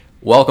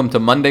Welcome to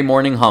Monday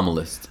Morning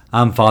Homilist,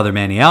 I'm Father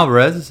Manny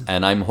Alvarez.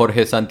 and I'm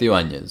Jorge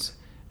Santibáñez.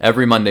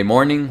 Every Monday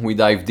morning, we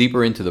dive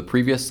deeper into the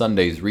previous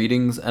Sunday's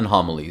readings and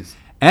homilies.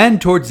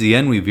 And towards the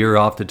end, we veer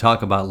off to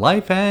talk about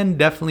life and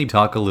definitely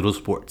talk a little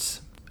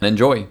sports. And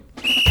enjoy!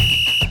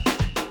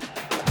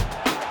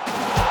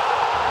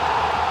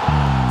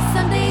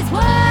 Sunday's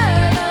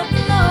word of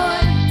the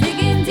Lord,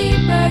 digging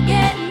deeper,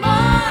 getting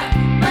more.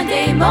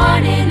 Monday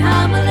morning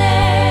homilist.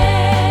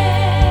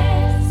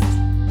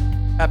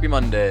 Happy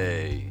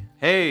Monday!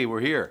 Hey, we're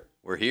here.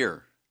 We're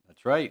here,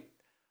 That's right.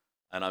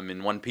 and I'm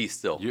in one piece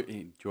still.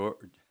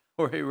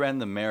 Jorge ran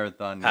the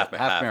marathon. Half.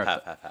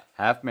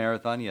 Half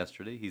marathon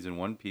yesterday. He's in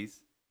one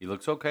piece. He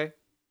looks okay.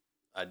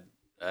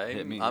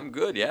 I'm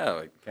good,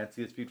 yeah. Can't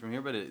see his feet from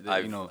here, but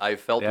I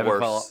felt they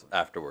haven't worse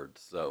afterwards,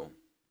 so...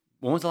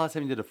 When was the last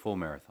time you did a full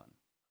marathon?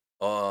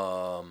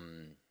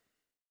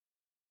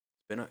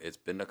 It's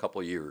been a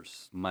couple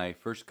years. My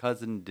first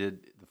cousin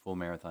did the full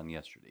marathon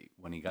yesterday.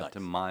 When he got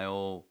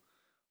Nice.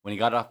 when he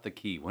got off the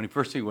key, when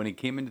he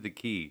came into the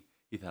key,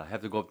 he thought, I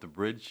have to go up the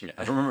bridge. Yeah.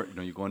 I don't remember.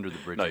 No, you go under the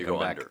bridge. No, and you come go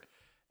back. under.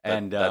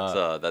 And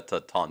That's a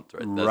taunt,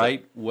 right?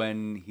 right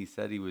when he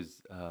said he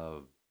was,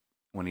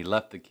 when he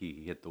left the key,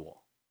 he hit the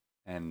wall.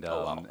 And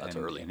Oh, wow, that's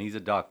early. And he's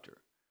a doctor,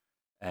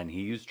 and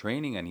he used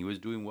training, and he was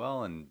doing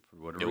well. And for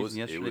whatever reason,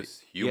 yesterday It was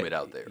humid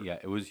out there. Yeah,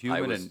 it was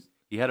humid, and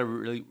he had a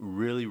really,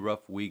 really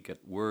rough week at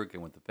work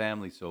and with the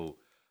family. So,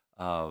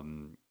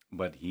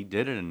 but he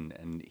did it,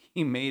 and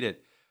he made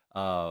it.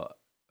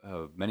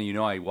 Many of you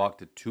know I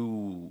walked it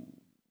 2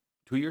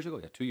 years ago.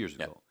 Yeah, 2 years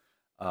Yeah. ago.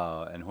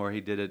 And Jorge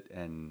did it,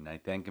 and I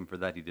thank him for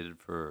that. He did it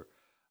for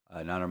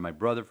in honor of my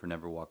brother, for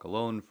Never Walk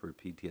Alone, for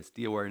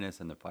PTSD awareness,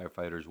 and the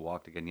firefighters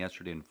walked again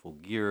yesterday in full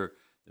gear.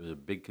 There was a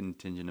big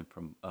contingent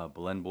from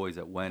Belen boys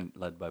that went,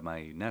 led by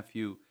my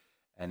nephew,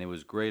 and it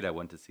was great. I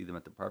went to see them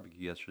at the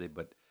barbecue yesterday,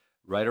 but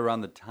right around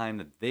the time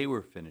that they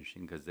were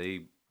finishing, because they're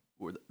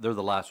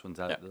the last ones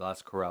out, Yeah. the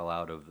last corral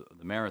out of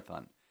the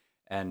marathon.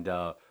 And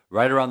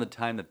right around the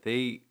time that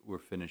they were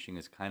finishing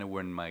is kind of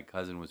when my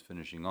cousin was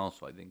finishing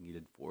also. I think he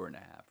did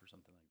 4.5 or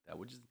something like that,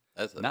 which is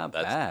not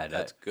bad.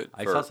 That's good.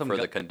 I for, saw some for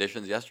guy- the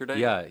conditions yesterday.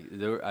 Yeah,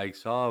 I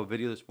saw a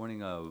video this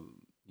morning of,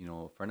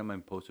 a friend of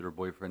mine posted her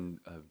boyfriend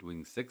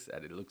doing 6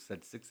 at it. It looks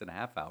at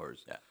 6.5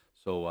 hours. Yeah.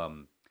 So,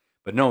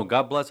 but no,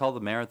 God bless all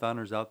the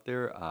marathoners out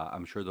there.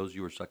 I'm sure those of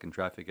you who were stuck in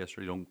traffic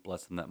yesterday, don't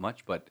bless them that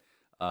much, but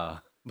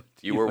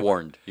You were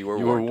warned. You were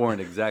you were warned. warned,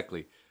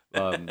 exactly.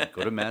 Go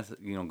to mass.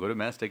 Go to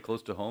mass. Stay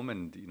close to home,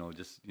 and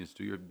just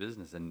do your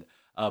business. And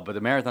but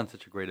the marathon's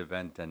such a great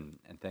event, and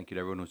thank you to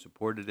everyone who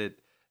supported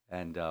it.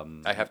 And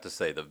I have to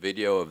say, the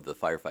video of the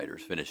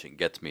firefighters finishing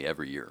gets me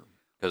every year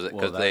because I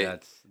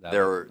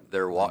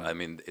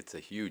mean, it's a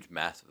huge,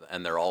 massive,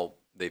 and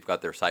they've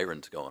got their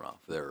sirens going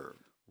off.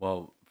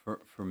 Well,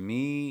 for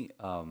me,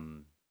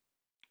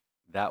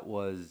 that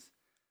was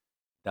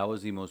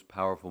the most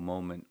powerful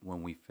moment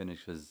when we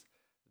finished. Because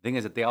the thing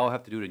is that they all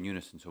have to do it in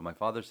unison. So my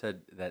father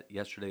said that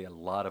yesterday, a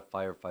lot of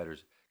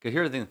firefighters. Because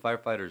here's the thing: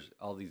 firefighters,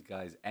 all these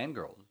guys and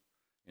girls,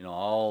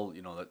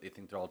 that they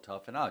think they're all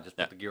tough and just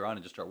put the gear on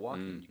and just start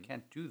walking. Mhm. You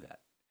can't do that.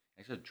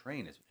 Actually,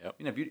 train is.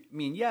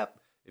 Yep.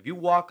 If you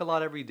walk a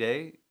lot every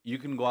day, you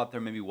can go out there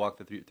and maybe walk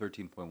the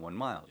 13.1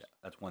 miles. Yeah.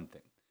 That's one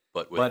thing.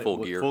 But with full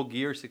gear, full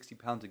gear, 60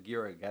 pounds of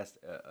gear, an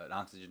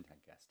oxygen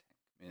tank, gas tank.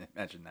 I mean,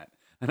 imagine that,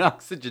 an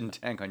oxygen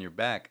tank on your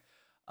back.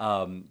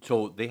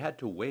 So they had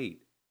to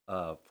wait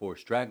for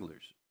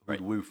stragglers who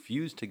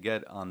refuse to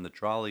get on the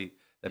trolley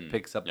that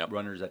picks up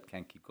runners that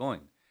can't keep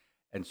going,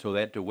 and so they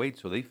had to wait.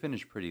 So they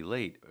finished pretty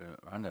late,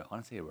 around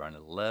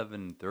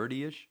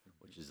 11:30 ish,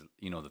 which is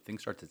the thing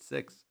starts at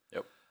 6.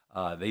 Yep.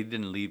 They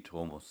didn't leave till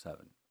almost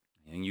 7,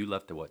 and you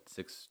left at what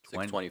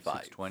 6:20?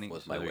 6:25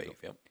 was my there you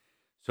wave. go. Yep.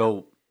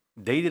 So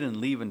they didn't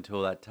leave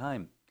until that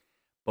time.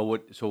 But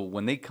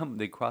when they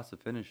cross the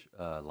finish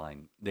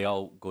line, they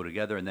all go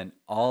together, and then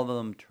all of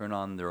them turn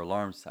on their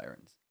alarm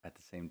sirens at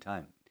the same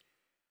time.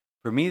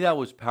 For me, that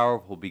was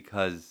powerful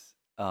because,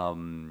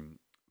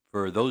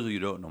 for those of you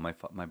who don't know, my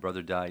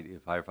brother died, a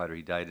firefighter.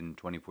 He died in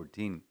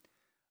 2014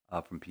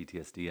 from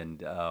PTSD,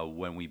 and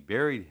when we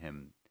buried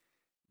him,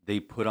 they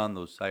put on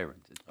those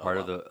sirens. It's part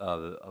of the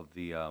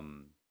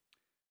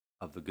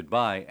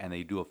goodbye, and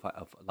they do a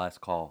last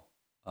call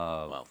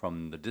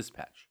from the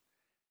dispatch.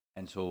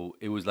 And so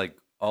it was like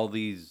all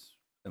these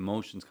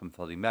emotions come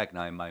flooding back.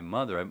 Now, my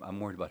mother, I'm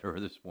worried about her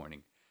this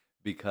morning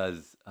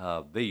because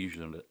they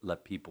usually don't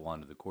let people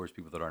onto the course,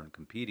 people that aren't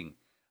competing.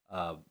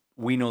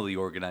 We know the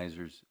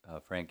organizers,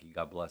 Frankie,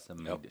 God bless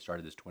him. Yep. He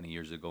started this 20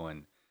 years ago,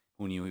 and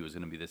who knew it was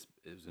going to be this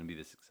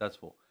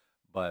successful?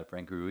 But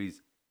Frankie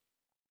Ruiz.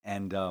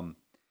 And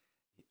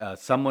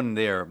someone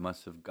there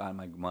must have gotten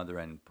my mother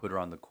and put her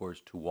on the course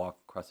to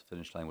walk across the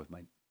finish line with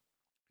my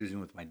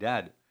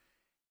dad.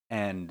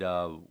 And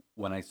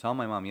when I saw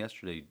my mom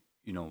yesterday,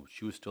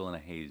 she was still in a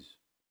haze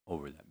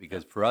over that.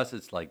 Because for us,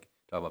 it's like,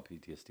 talk about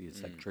PTSD,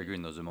 it's like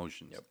triggering those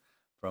emotions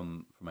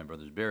from my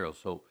brother's burial.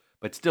 So,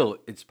 but still,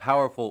 it's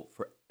powerful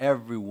for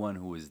everyone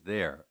who was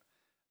there.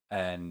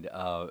 And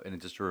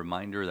it's just a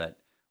reminder that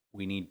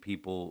We need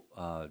people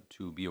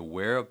to be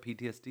aware of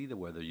PTSD, that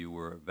whether you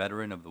were a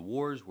veteran of the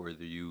wars,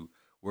 whether you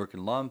work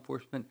in law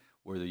enforcement,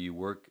 whether you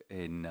work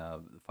in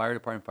the fire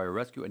department, fire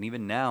rescue, and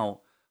even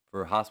now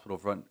for hospital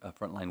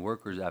frontline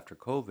workers after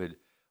COVID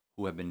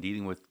who have been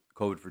dealing with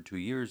COVID for 2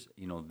 years,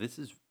 this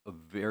is a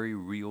very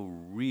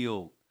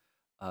real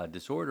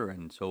disorder.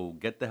 And so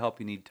get the help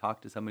you need.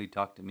 Talk to somebody,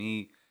 talk to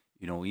me,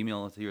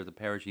 email us here at the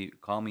parish,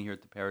 call me here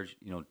at the parish,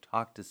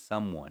 talk to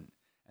someone.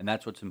 And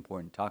that's what's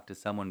important. Talk to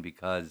someone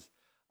because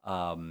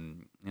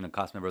it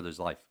cost my brother's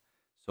life.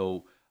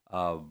 So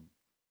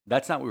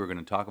that's not what we were going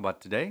to talk about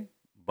today,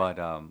 but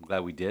glad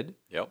we did.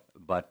 Yep.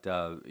 But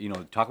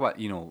talk about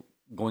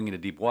going into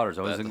deep waters.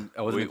 I wasn't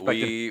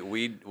expecting.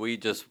 We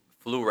just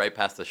flew right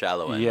past the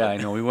shallow end. Yeah, I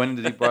know. We went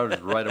into deep waters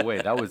right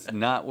away. That was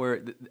not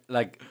where.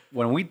 Like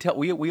when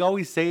we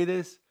always say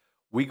this.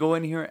 We go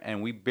in here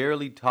and we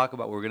barely talk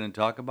about what we're going to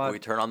talk about. We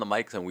turn on the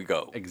mics and we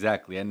go.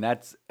 Exactly, and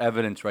that's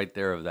evidence right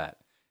there of that.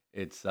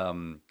 It's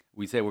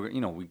we say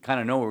we kind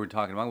of know what we're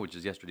talking about, which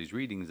is yesterday's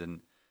readings,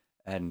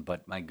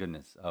 but my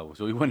goodness, so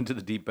we went into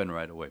the deep end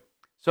right away.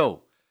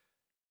 So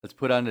let's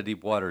put on the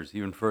deep waters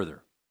even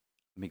further,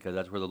 because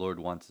that's where the Lord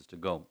wants us to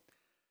go.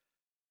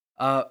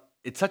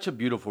 It's such a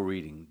beautiful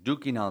reading,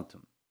 Duc in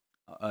altum.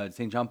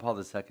 St. John Paul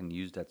II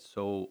used that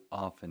so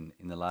often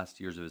in the last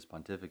years of his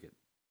pontificate,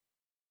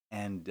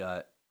 and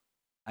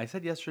I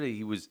said yesterday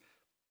he was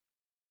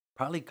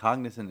probably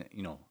cognizant,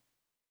 he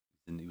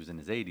was in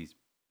his 80s.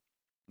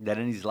 That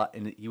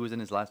he was in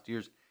his last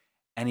years,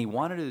 and he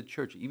wanted the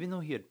church, even though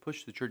he had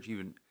pushed the church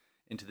even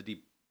into the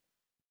deep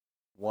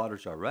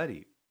waters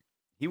already.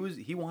 He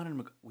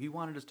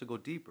wanted us to go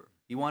deeper.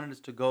 He wanted us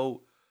to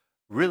go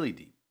really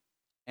deep.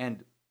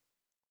 And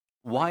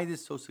why is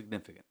this so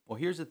significant? Well,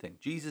 here's the thing: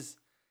 Jesus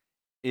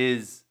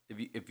is,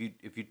 if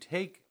you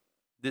take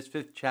this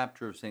 5th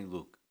chapter of St.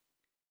 Luke,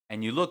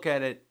 and you look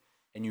at it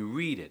and you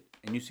read it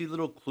and you see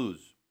little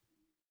clues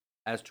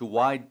as to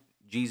why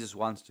Jesus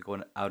wants to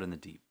go out in the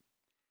deep.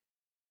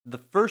 The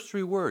first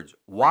 3 words,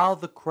 while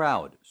the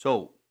crowd.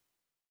 So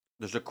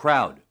there's a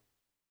crowd.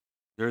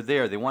 They're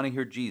there. They want to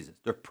hear Jesus.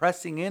 They're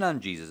pressing in on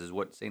Jesus, is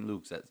what St.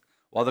 Luke says.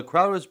 While the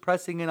crowd was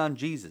pressing in on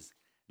Jesus,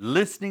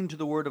 listening to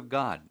the word of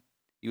God,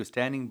 he was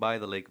standing by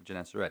the lake of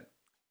Gennesaret,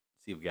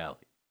 Sea of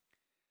Galilee.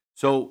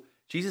 So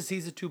Jesus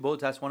sees the 2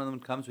 boats, asks one of them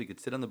to come so he could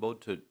sit on the boat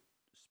to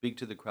speak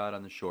to the crowd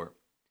on the shore.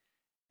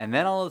 And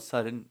then all of a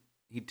sudden,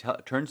 he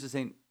turns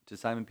to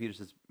Simon Peter,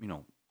 says,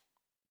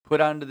 put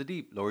out into the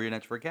deep, lower your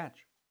nets for a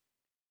catch.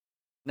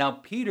 Now,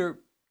 Peter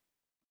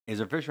is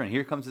a fisherman.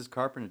 Here comes this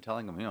carpenter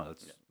telling him,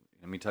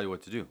 let me tell you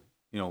what to do.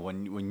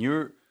 When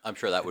you're... I'm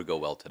sure that would go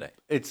well today.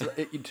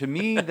 To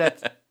me,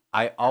 that's...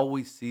 I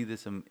always see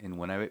this in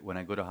when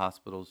I go to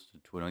hospitals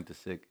to anoint the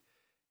sick.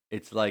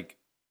 It's like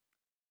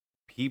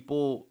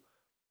people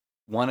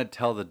want to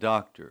tell the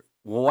doctor,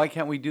 well, why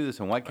can't we do this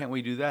and why can't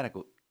we do that? I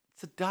go,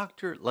 it's a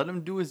doctor. Let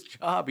him do his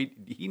job.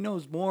 He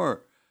knows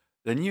more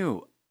than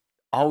you.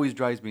 Always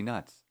drives me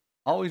nuts.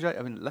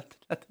 Let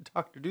the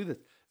doctor do this.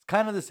 It's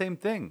kind of the same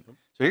thing.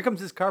 So here comes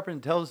this carpenter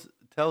and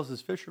tells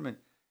this fisherman,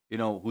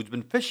 who's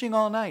been fishing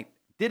all night,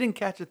 didn't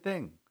catch a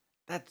thing.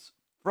 That's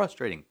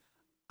frustrating.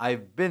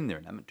 I've been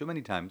there too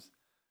many times.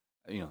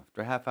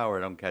 After a half hour,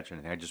 I don't catch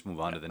anything. I just move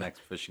on to the next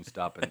fishing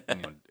stop,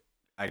 and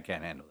I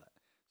can't handle that.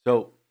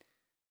 So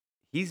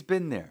he's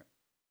been there.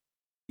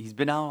 He's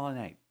been out all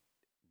night.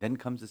 Then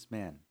comes this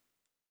man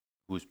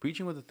who's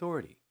preaching with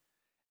authority.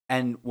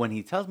 And when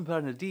he tells him to put out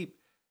in the deep,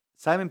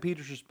 Simon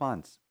Peter's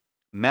response,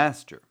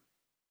 Master.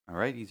 All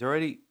right? He's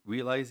already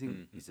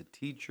realizing he's a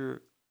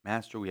teacher,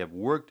 Master. We have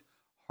worked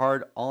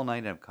hard all night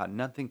and have caught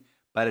nothing,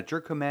 but at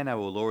your command I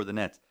will lower the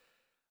nets.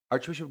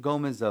 Archbishop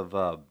Gomez of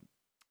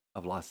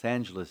Los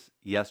Angeles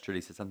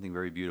yesterday said something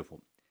very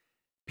beautiful.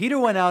 Peter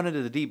went out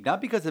into the deep not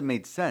because it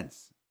made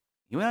sense.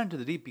 He went out into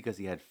the deep because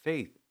he had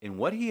faith in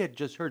what he had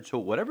just heard. So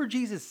whatever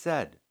Jesus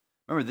said,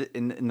 remember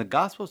in the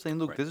Gospel of St.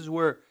 Luke, This is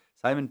where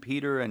Simon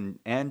Peter and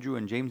Andrew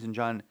and James and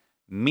John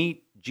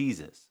meet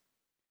Jesus.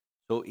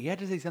 So he had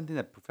to say something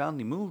that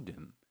profoundly moved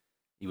him.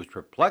 He was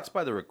perplexed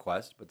by the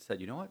request, but said,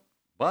 you know what?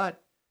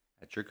 But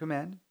at your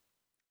command,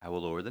 I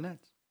will lower the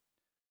nets.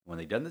 When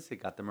they done this, they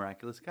got the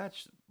miraculous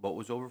catch. Boat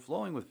was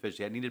overflowing with fish.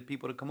 They had needed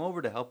people to come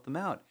over to help them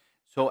out.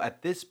 So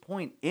at this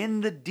point,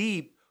 in the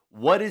deep,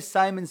 what is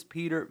Simon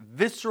Peter's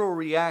visceral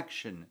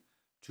reaction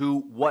to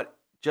what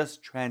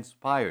just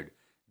transpired?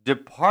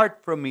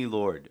 Depart from me,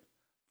 Lord,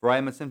 for I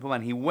am a sinful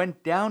man. He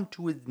went down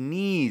to his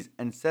knees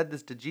and said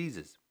this to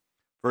Jesus.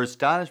 For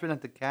astonishment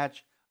at the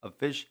catch of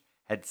fish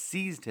had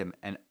seized him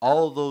and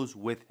all those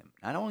with him.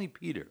 Not only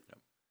Peter,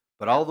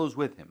 but all those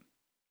with him.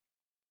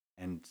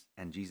 And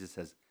Jesus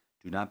says,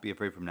 do not be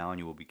afraid, from now on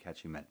you will be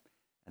catching men.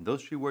 And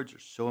those 3 words are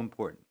so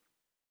important.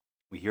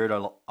 We hear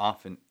it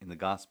often in the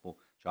gospel.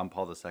 John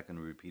Paul II would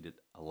repeat it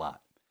a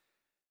lot.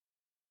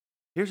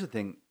 Here's the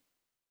thing.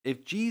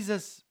 If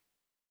Jesus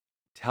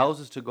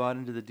tells us to go out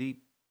into the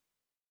deep,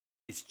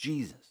 it's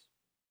Jesus.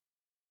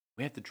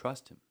 We have to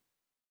trust him.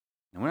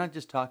 And we're not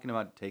just talking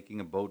about taking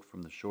a boat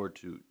from the shore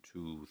to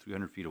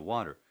 300 feet of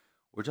water.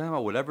 We're talking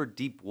about whatever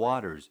deep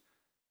waters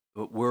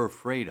we're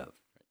afraid of.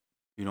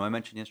 I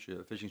mentioned yesterday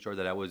a fishing story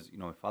that I was,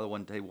 my father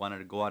one day wanted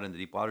to go out in the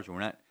deep waters.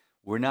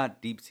 We're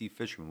not deep sea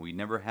fishermen. We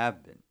never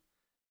have been.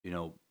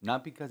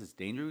 Not because it's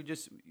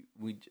dangerous.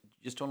 We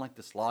just don't like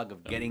the slog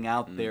of getting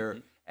out there,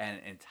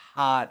 and it's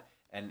hot.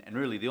 And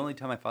really, the only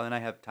time my father and I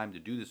have time to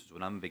do this is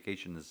when I'm on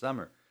vacation in the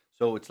summer.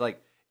 So it's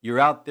like you're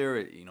out there.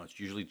 It's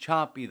usually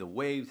choppy, the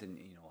waves, and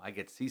I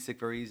get seasick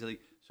very easily.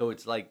 So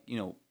it's like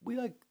we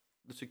like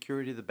the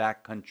security of the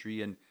back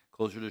country and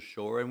closer to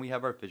shore, and we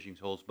have our fishing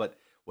holes. But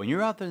when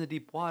you're out there in the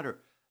deep water,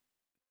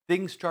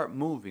 things start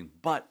moving.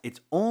 But it's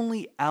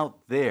only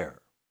out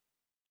there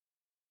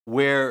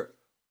where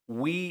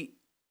we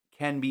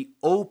can be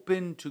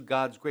open to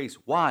God's grace.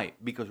 Why?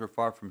 Because we're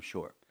far from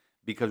shore.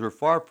 Because we're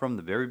far from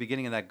the very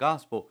beginning of that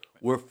gospel.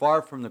 We're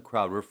far from the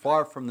crowd. We're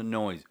far from the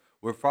noise.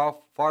 We're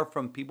far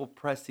from people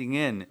pressing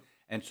in.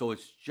 And so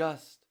it's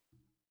just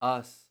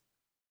us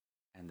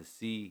and the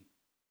sea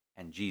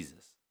and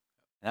Jesus.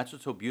 And that's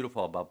what's so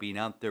beautiful about being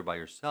out there by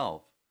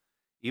yourself.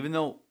 Even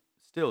though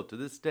still to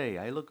this day,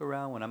 I look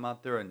around when I'm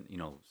out there and,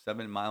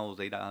 7 miles,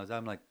 8 hours,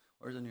 I'm like,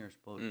 where's the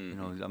nearest boat?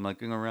 I'm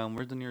looking around,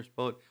 where's the nearest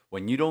boat?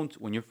 When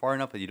you're far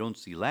enough that you don't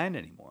see land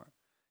anymore,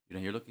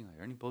 you're looking, are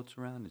there any boats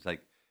around? It's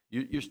like,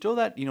 you're still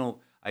that,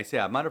 I say,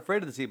 I'm not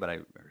afraid of the sea, but I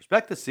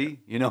respect the sea,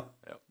 Yeah.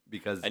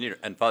 because.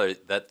 And Father,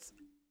 that's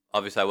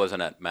obviously I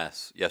wasn't at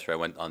mass yesterday. I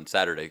went on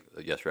Saturday.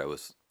 Yesterday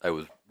I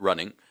was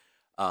running,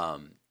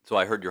 so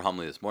I heard your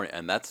homily this morning,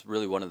 and that's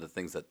really one of the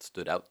things that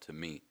stood out to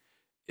me,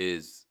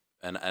 is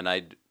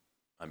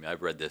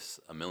I've read this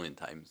a million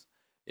times,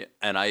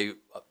 and I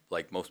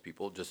like most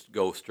people just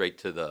go straight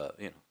to the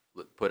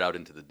put out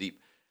into the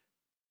deep.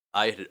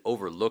 I had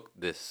overlooked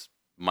this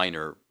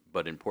minor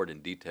but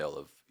important detail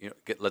of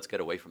let's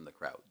get away from the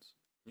crowds,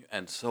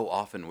 and so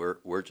often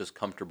we're just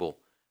comfortable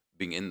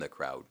being in the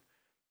crowd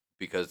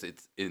because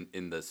it's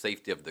in the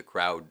safety of the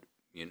crowd.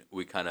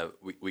 We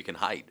can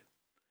hide.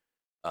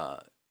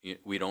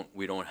 We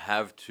don't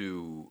have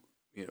to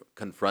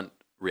confront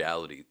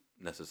reality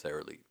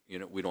necessarily.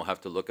 We don't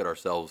have to look at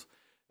ourselves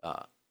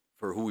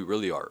for who we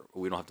really are.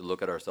 We don't have to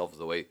look at ourselves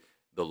the way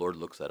the Lord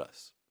looks at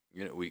us.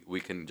 We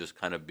can just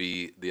kind of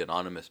be the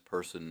anonymous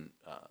person,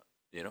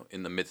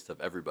 in the midst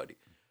of everybody.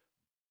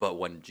 But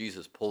when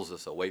Jesus pulls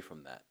us away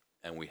from that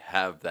and we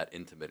have that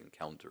intimate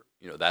encounter,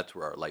 that's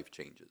where our life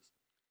changes.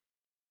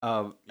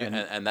 And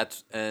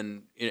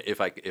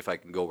if I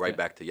can go right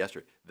back to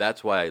yesterday,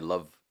 that's why I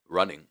love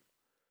running,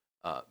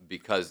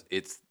 because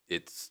it's.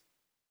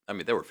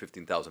 There were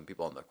 15,000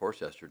 people on the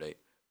course yesterday,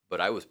 but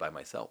I was by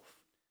myself.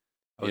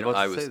 I was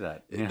about to say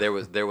that. Yeah.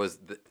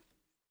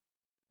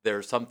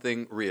 There's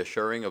something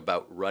reassuring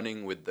about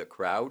running with the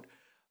crowd,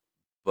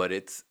 but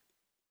it's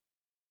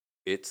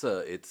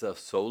a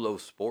solo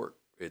sport.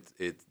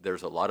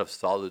 There's a lot of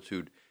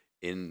solitude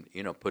in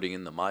putting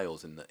in the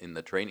miles in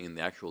the training, in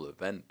the actual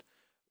event,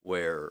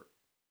 where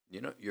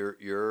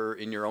you're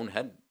in your own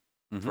head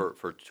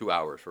for 2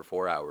 hours, for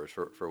 4 hours,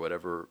 for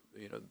whatever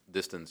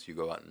distance you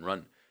go out and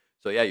run.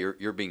 So yeah,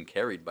 you're being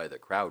carried by the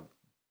crowd,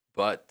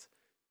 but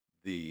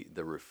the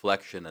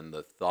reflection and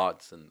the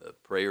thoughts and the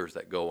prayers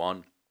that go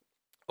on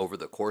over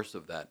the course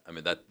of that.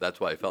 That's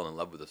why I fell in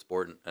love with the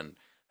sport and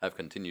have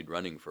continued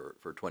running for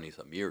 20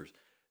 some years,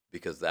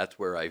 because that's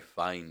where I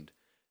find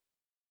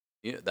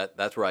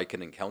that's where I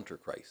can encounter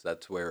Christ.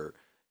 That's where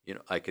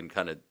I can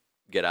kind of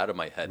get out of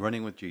my head,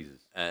 running with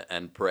Jesus,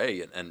 and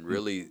pray and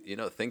really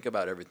think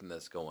about everything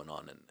that's going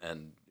on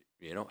and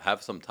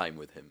have some time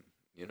with Him.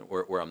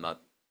 Where I'm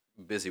not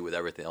busy with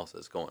everything else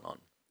that's going on.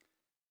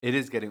 It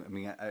is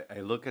getting. I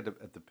look at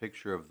the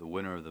picture of the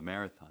winner of the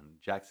marathon,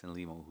 Jackson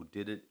Limo, who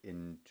did it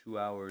in 2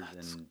 hours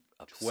and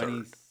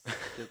absurd.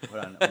 20.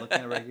 Hold on, I'm looking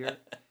at it right here.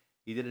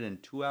 He did it in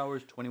 2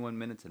 hours, 21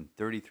 minutes, and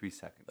 33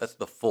 seconds. That's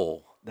the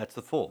full. That's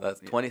the full. That's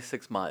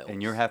 26 miles.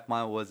 And your half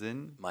mile was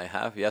in? My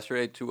half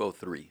yesterday,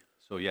 2:03.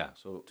 So yeah,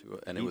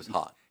 and it was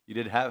hot. You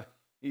did have.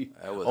 He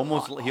hot.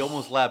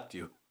 almost lapped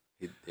you.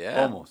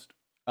 Yeah, almost.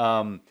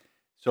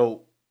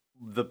 So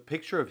the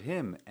picture of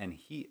him and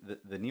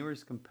the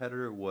nearest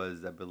competitor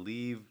was, I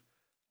believe,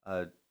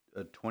 8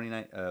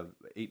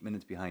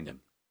 minutes behind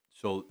him.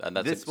 So and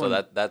that's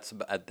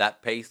at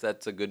that pace.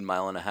 That's a good 1.5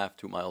 miles,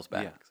 2 miles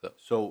back. Yeah.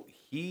 So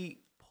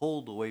he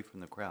pulled away from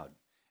the crowd,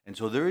 and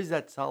so there is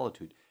that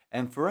solitude.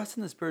 And for us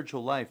in the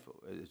spiritual life,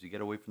 as you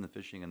get away from the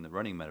fishing and the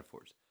running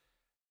metaphors,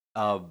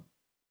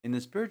 in the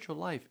spiritual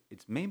life,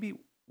 it's maybe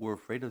we're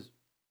afraid of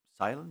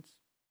silence.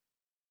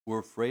 We're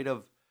afraid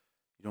of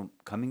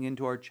coming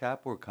into our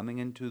chapel or coming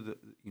into the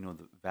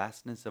the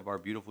vastness of our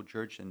beautiful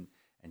church and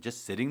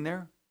just sitting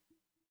there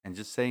and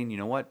just saying,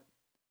 what,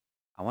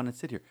 I want to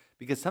sit here.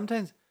 Because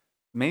sometimes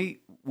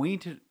we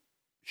need to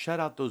shut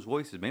out those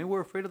voices. Maybe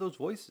we're afraid of those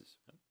voices.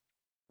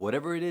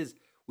 Whatever it is,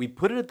 we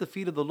put it at the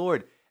feet of the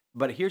Lord.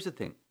 But here's the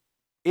thing.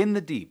 In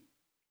the deep,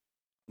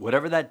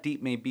 whatever that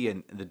deep may be,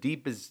 and the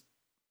deep is,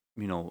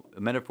 a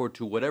metaphor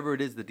to whatever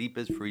it is the deep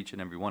is for each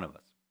and every one of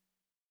us.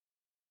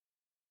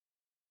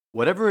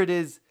 Whatever it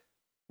is,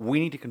 we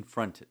need to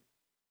confront it.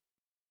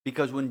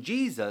 Because when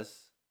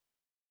Jesus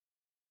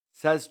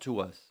says to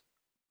us,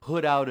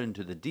 put out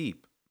into the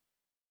deep,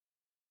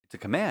 It's a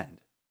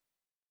command.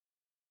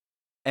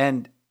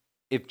 And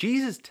if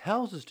Jesus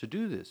tells us to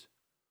do this,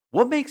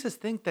 what makes us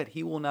think that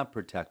he will not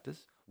protect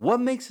us? What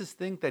makes us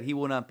think that he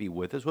will not be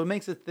with us? What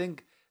makes us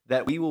think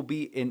that we will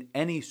be in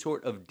any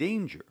sort of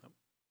danger?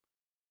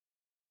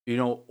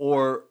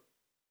 Or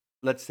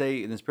let's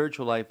say in the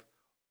spiritual life,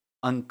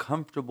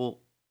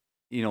 uncomfortable,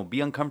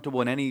 be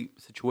uncomfortable in any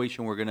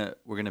situation we're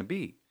gonna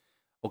be.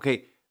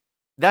 Okay,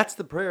 that's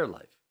the prayer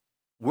life.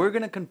 We're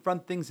gonna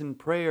confront things in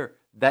prayer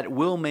that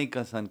will make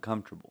us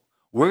uncomfortable.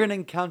 We're gonna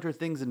encounter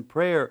things in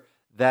prayer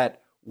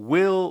that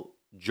will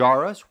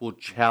jar us, will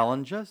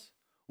challenge us,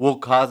 will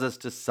cause us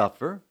to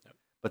suffer.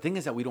 But the thing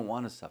is that we don't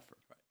want to suffer.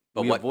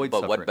 But We avoid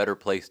what suffering. better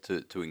place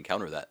to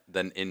encounter that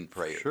than in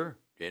prayer? Sure.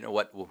 You know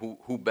what?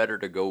 Who better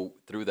to go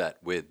through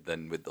that with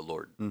than with the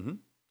Lord? Mm-hmm.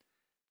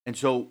 And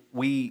so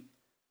we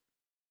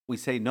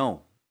say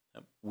no.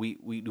 Yep.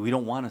 We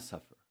don't want to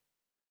suffer.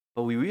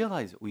 But we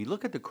realize, we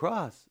look at the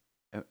cross,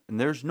 and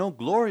there's no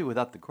glory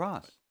without the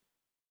cross.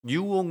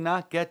 You will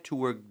not get to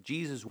where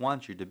Jesus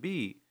wants you to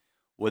be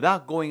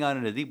without going out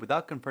into the deep,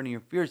 without confronting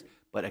your fears.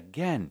 But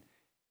again,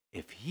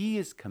 if he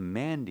is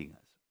commanding us,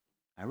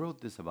 I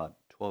wrote this about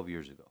 12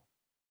 years ago,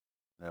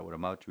 that what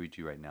I'm about to read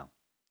to you right now.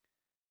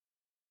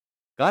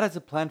 God has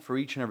a plan for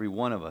each and every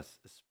one of us,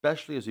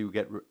 especially as we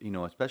get,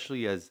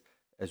 especially as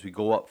we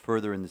go up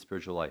further in the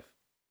spiritual life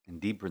and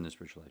deeper in the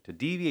spiritual life. To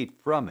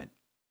deviate from it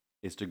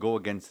is to go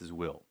against his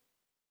will.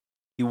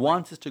 He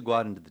wants us to go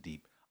out into the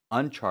deep,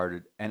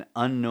 uncharted, and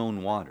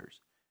unknown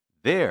waters.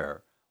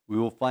 There, we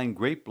will find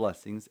great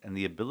blessings and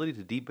the ability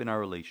to deepen our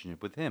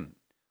relationship with him.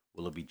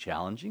 Will it be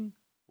challenging?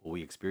 Will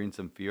we experience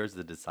some fear as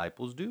the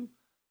disciples do?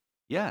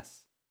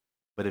 Yes.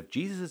 But if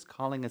Jesus is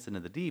calling us into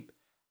the deep,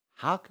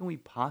 how can we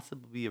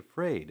possibly be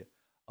afraid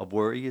of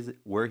where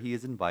he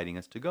is inviting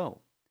us to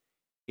go?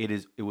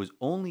 It was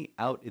only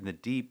out in the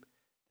deep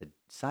that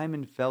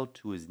Simon fell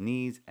to his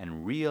knees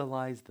and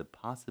realized the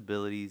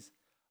possibilities,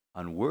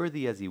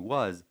 unworthy as he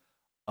was,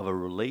 of a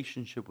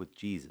relationship with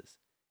Jesus.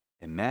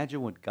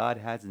 Imagine what God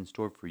has in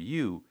store for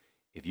you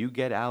if you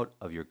get out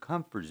of your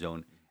comfort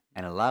zone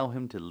and allow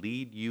him to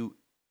lead you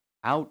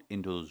out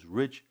into those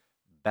rich,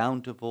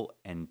 bountiful,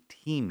 and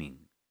teeming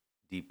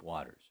deep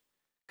waters.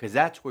 Because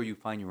that's where you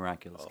find your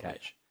miraculous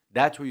catch.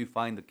 That's where you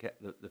find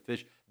the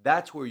fish.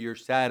 That's where you're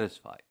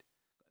satisfied.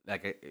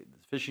 Like the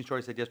fishing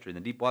story I said yesterday, in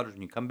the deep waters,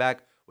 when you come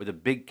back with a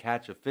big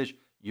catch of fish,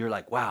 you're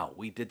like, wow,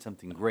 we did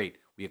something great.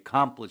 We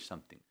accomplished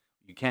something.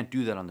 You can't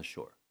do that on the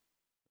shore.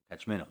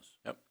 Catch minnows.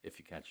 Yep. If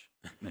you catch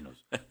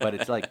minnows. But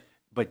it's like,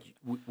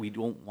 we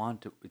don't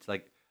want to. It's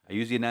like, I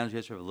used the analogy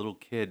yesterday of a little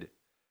kid,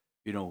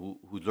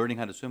 who's learning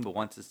how to swim but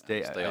wants to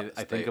stay.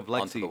 I think of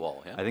Lexi. Onto the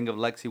wall, yeah. I think of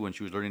Lexi when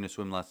she was learning to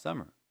swim last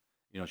summer.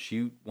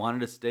 She wanted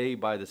to stay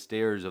by the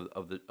stairs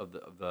of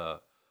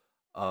the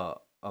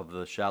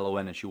shallow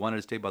end, and she wanted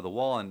to stay by the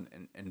wall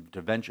and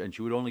to venture. And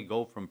she would only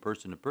go from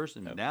person to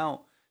person. Yep.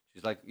 Now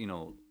she's like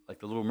like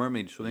the Little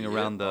Mermaid swimming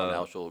around the.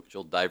 Now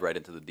she'll dive right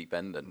into the deep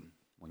end, and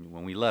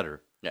when we let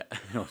her, yeah,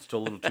 it's still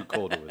a little too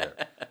cold over there.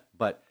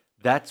 But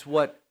that's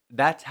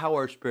how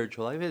our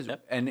spiritual life is,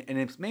 Yep. and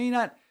it's maybe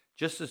not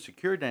just a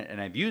secure net.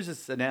 And I've used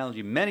this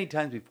analogy many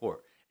times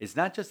before. It's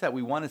not just that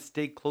we want to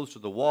stay close to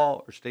the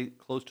wall or stay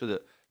close to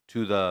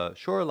the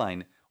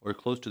shoreline or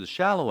close to the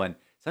shallow end.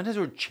 Sometimes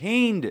we're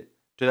chained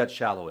to that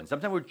shallow end.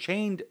 Sometimes we're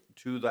chained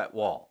to that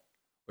wall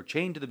or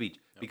chained to the beach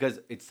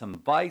because it's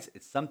some vice.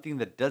 It's something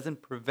that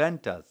doesn't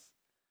prevent us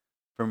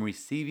from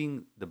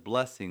receiving the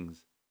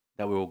blessings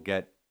that we will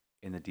get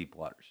in the deep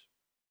waters.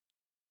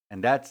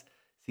 And that's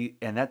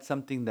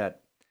something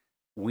that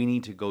we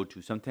need to go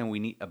to. Sometimes we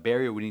need a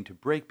barrier we need to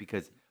break,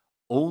 because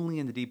only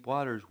in the deep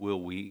waters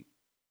will we,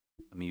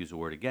 let me use the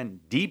word again,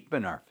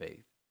 deepen our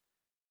faith,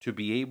 to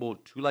be able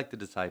to, like the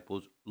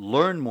disciples,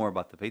 learn more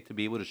about the faith, to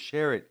be able to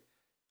share it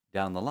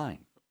down the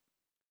line.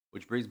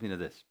 Which brings me to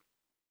this.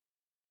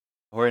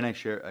 Jorge and I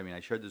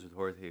shared this with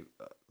Jorge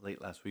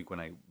late last week when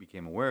I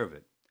became aware of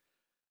it.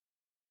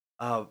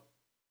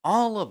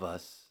 All of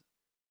us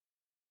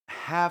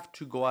have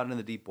to go out in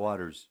the deep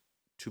waters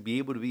to be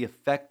able to be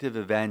effective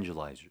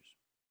evangelizers.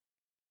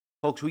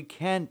 Folks, we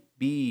can't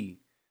be,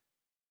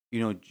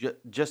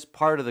 just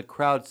part of the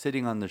crowd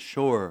sitting on the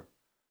shore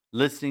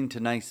listening to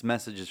nice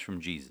messages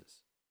from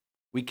Jesus.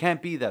 We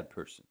can't be that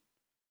person.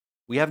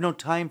 We have no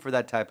time for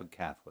that type of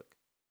Catholic.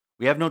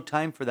 We have no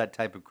time for that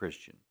type of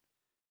Christian.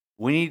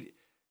 We need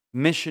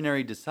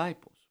missionary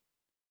disciples.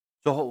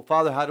 So,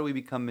 Father, how do we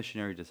become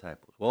missionary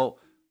disciples? Well,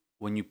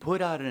 when you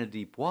put out in a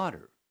deep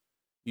water,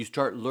 you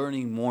start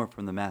learning more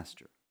from the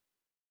Master.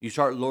 You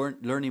start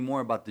learning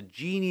more about the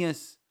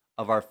genius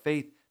of our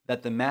faith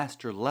that the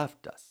Master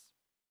left us.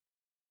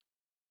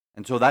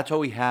 And so that's why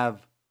we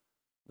have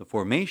the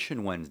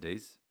Formation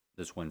Wednesdays,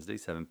 this Wednesday,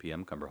 7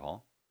 p.m., Cumber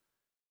Hall.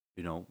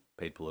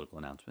 Paid political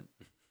announcement.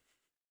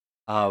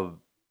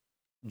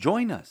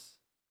 Join us.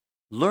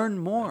 Learn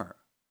more.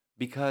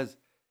 Because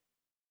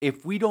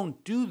if we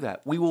don't do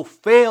that, we will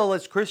fail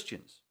as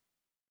Christians.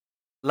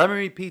 Let me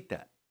repeat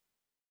that.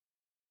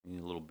 I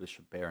need a little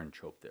Bishop Barron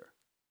trope there.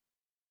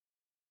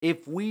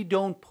 if we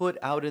don't put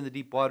out in the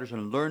deep waters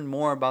and learn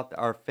more about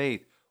our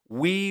faith,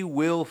 we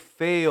will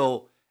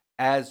fail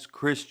as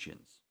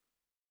Christians.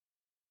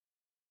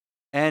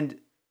 And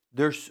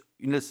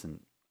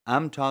listen,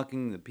 I'm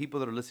talking, the people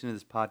that are listening to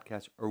this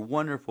podcast are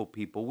wonderful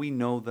people. We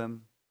know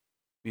them.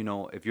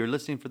 If you're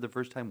listening for the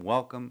first time,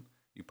 welcome.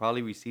 You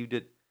probably received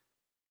it.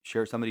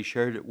 Somebody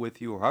shared it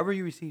with you, or however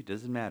you received it,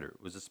 doesn't matter.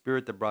 It was the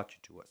Spirit that brought you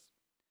to us.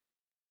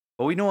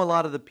 But we know a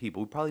lot of the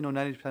people. We probably know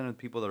 90% of the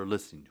people that are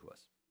listening to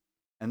us.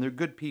 And they're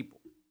good people.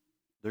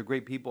 They're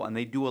great people, and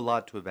they do a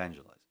lot to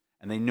evangelize.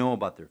 And they know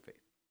about their faith.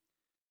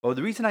 But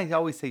the reason I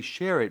always say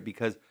share it,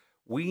 because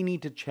we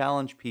need to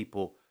challenge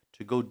people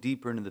to go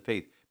deeper into the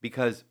faith.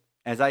 Because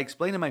as I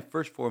explained in my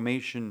first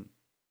Formation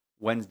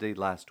Wednesday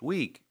last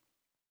week,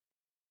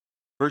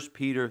 1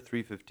 Peter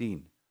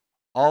 3:15,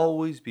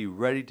 always be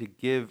ready to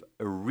give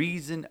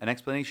an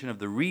explanation of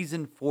the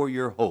reason for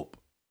your hope.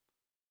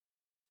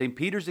 St.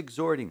 Peter's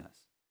exhorting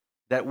us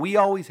that we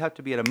always have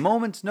to be at a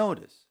moment's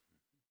notice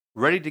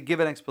ready to give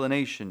an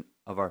explanation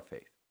of our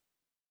faith.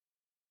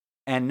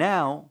 And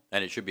now...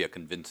 And it should be a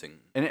convincing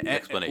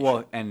explanation.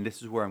 Well, and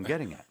this is where I'm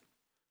getting at.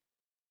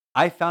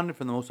 I found it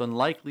from the most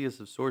unlikeliest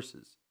of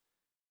sources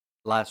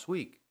last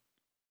week.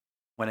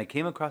 When I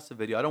came across the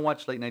video, I don't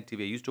watch late night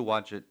TV. I used to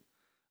watch it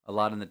a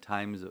lot in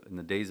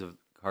the days of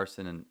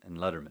Carson and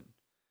Letterman.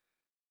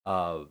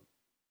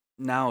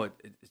 Now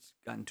it's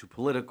gotten too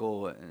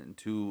political and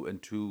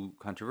too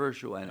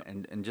controversial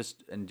and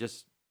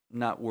just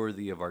not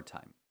worthy of our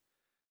time.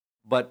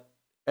 But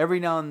every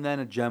now and then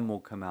a gem will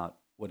come out.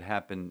 What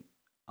happened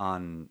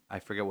on, I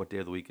forget what day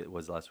of the week it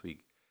was last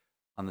week,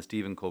 on the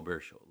Stephen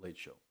Colbert show, Late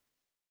Show.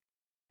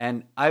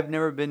 And I've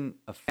never been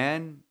a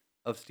fan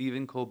of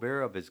Stephen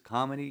Colbert, of his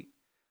comedy,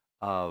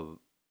 but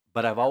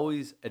I've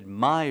always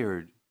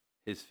admired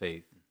his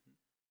faith.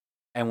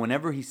 And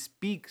whenever he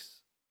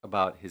speaks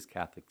about his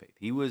Catholic faith,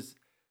 he was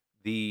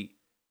the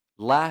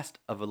last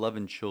of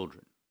 11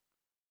 children,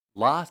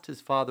 lost his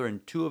father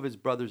and 2 of his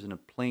brothers in a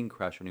plane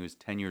crash when he was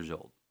 10 years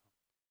old.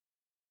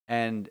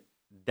 And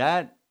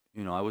that,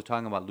 I was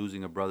talking about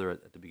losing a brother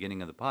at the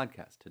beginning of the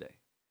podcast today.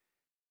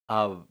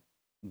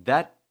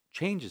 That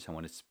changes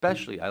someone,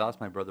 especially, I lost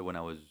my brother when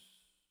I was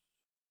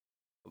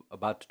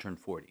about to turn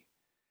 40.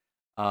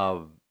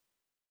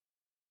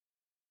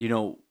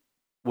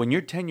 When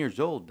you're 10 years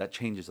old, that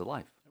changes a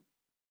life.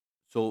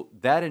 So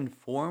that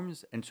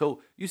informs, and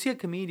so you see a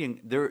comedian,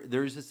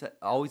 there's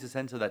always a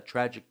sense of that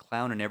tragic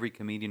clown in every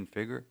comedian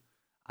figure.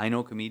 I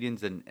know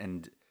comedians,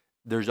 and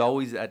there's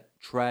always that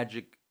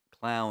tragic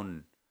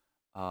clown.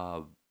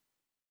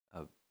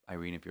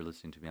 Irene, if you're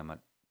listening to me, I'm not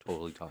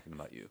totally talking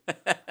about you.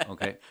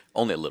 Okay?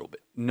 Only a little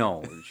bit.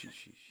 No,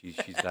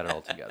 she's got it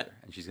all together,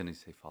 and she's going to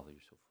say, "Father,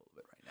 you're so full of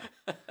it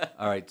right now."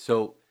 All right,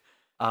 so,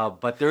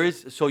 but there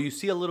is, so you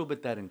see a little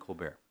bit that in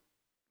Colbert.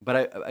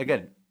 But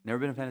again, never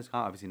been a fan of his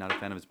comedy, obviously not a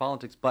fan of his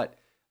politics, but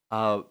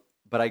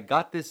I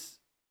got this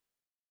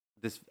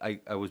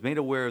I was made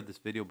aware of this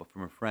video but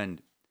from a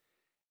friend,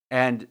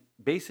 and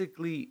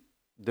basically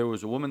there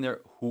was a woman there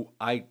who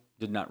I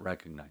did not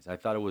recognize. I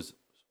thought it was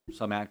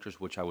some actress,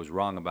 which I was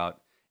wrong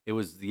about. It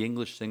was the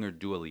English singer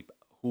Dua Lipa,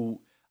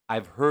 who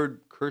I've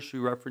heard cursory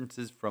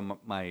references from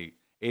my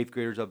 8th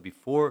graders of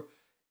before.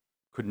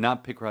 Could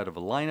not pick her out of a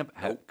lineup.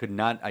 Nope. Could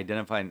not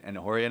identify. And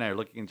Jorge and I are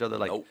looking at each other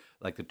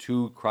like the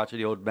 2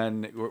 crotchety old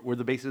men. We're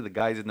basically the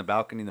guys in the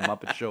balcony in the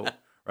Muppet Show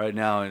right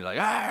now, and like,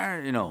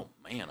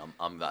 Man,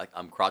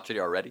 I'm crotchety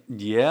already.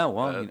 Yeah,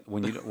 well,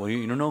 when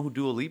you don't know who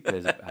Dua Lipa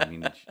is, I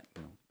mean,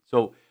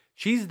 so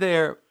she's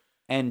there,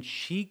 and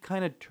she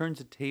kind of turns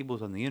the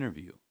tables on the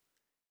interview,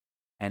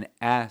 and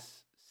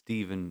asks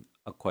Stephen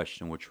a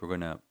question, which we're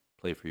going to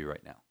play for you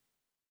right now.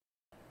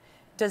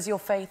 Does your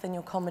faith and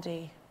your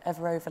comedy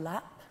ever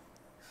overlap?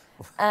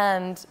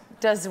 And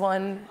does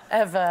one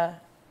ever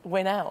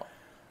win out?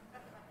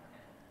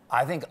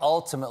 I think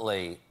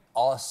ultimately,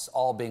 us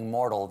all being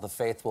mortal, the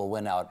faith will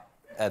win out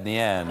at the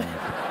end.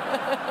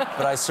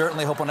 But I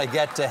certainly hope when I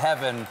get to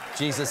heaven,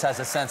 Jesus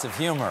has a sense of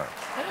humor.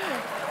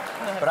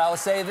 But I will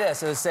say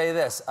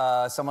this.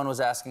 Someone was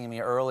asking me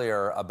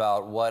earlier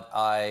about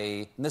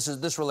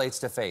this relates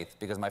to faith,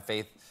 because my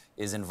faith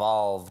is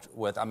involved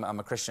with, I'm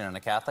a Christian and a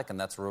Catholic, and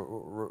that's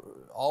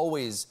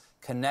always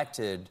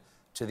connected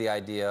to the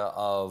idea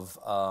of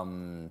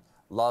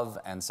love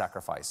and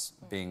sacrifice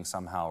being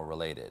somehow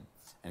related,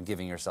 and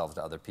giving yourself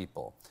to other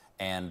people,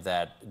 and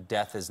that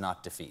death is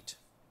not defeat,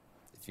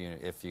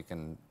 if you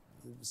can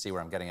see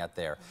where I'm getting at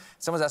there.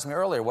 Someone was asking me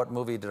earlier, what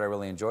movie did I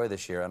really enjoy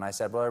this year? And I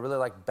said, well, I really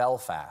like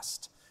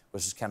Belfast,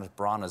 which is Kenneth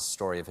Branagh's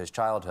story of his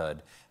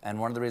childhood. And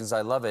one of the reasons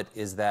I love it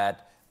is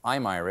that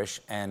I'm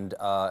Irish and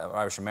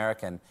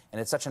Irish-American,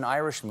 and it's such an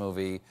Irish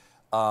movie,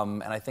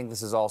 and I think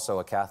this is also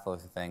a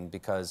Catholic thing,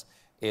 because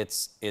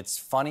it's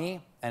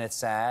funny and it's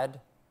sad,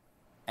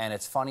 and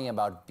it's funny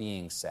about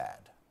being sad.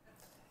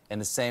 In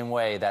the same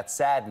way, that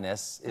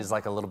sadness is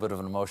like a little bit of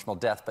an emotional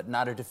death, but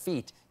not a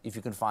defeat if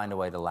you can find a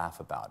way to laugh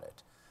about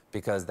it.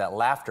 Because that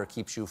laughter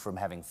keeps you from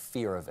having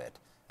fear of it.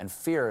 And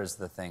fear is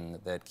the thing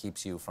that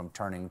keeps you from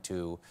turning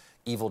to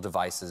evil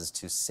devices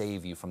to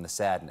save you from the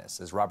sadness.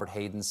 As Robert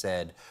Hayden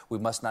said, we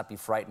must not be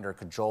frightened or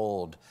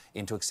cajoled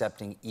into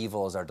accepting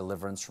evil as our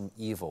deliverance from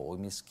evil. We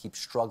must keep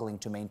struggling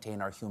to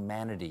maintain our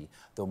humanity,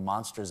 though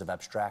monsters of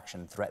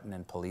abstraction threaten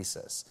and police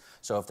us.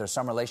 So if there's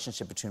some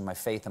relationship between my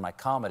faith and my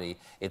comedy,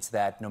 it's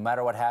that no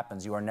matter what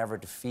happens, you are never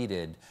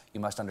defeated.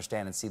 You must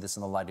understand and see this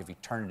in the light of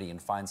eternity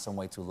and find some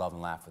way to love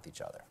and laugh with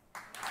each other.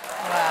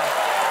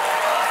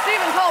 Wow.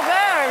 Stephen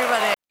Colbert,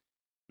 everybody.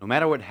 No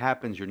matter what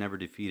happens, you're never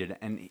defeated.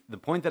 And the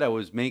point that I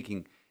was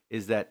making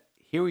is that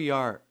here we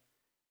are,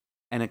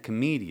 and a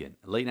comedian,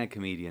 a late night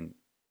comedian,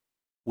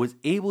 was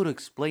able to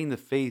explain the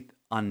faith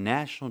on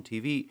national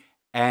TV.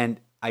 And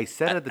I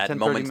said at the 10:30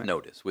 moment's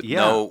notice, with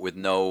with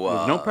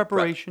no no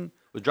preparation,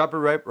 with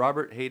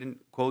Robert Hayden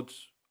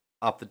quotes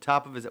off the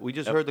top of his. We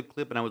just heard the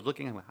clip, and I was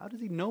looking. I'm like, how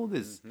does he know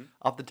this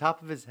off the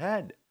top of his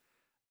head?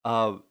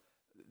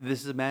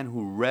 This is a man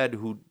who read,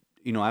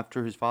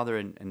 after his father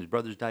and his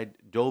brothers died,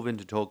 dove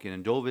into Tolkien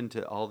and dove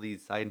into all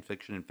these science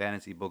fiction and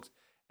fantasy books,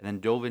 and then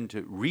dove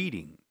into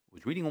reading,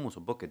 was reading almost a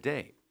book a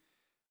day.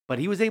 But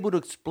he was able to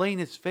explain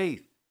his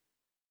faith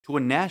to a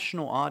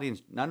national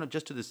audience, not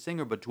just to the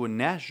singer, but to a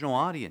national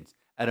audience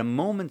at a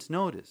moment's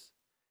notice,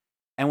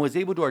 and was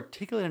able to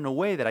articulate in a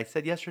way that I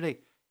said yesterday,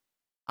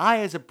 I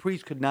as a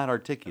priest could not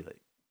articulate.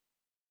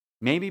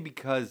 Maybe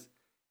because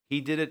he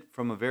did it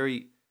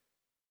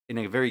in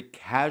a very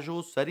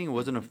casual setting. It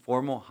wasn't a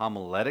formal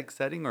homiletic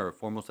setting or a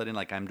formal setting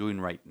like I'm doing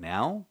right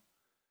now.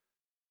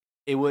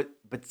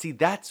 But see,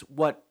 that's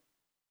what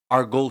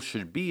our goal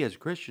should be as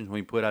Christians when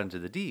we put out into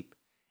the deep,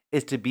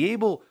 is to be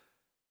able,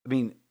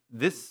 you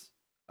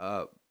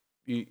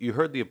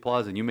heard the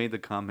applause and you made the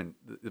comment,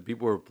 the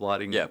people were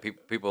applauding. Yeah,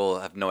 people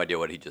have no idea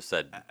what he just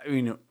said.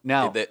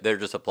 Now They're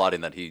just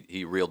applauding that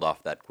he reeled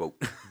off that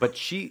quote. But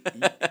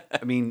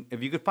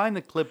if you could find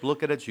the clip,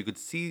 look at it, so you could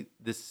see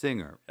this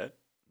singer.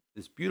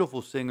 This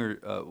beautiful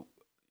singer,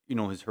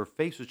 her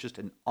face was just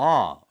in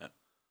awe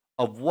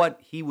of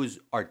what he was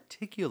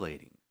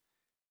articulating.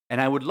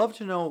 And I would love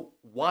to know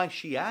why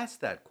she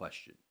asked that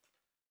question.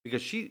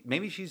 Because she's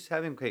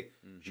having,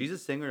 she's a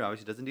singer,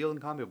 obviously doesn't deal in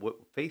comedy, but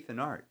faith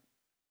and art,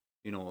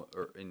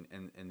 or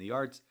in the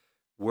arts,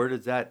 where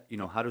does that,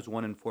 how does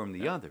one inform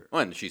the other?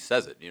 Well, and she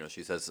says it,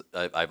 she says,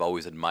 I've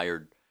always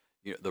admired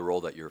the role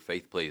that your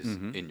faith plays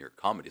in your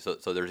comedy.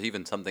 So there's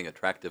even something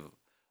attractive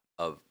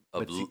of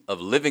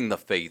living the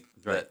faith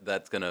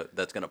that's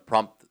gonna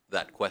prompt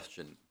that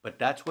question. But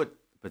that's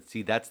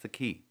the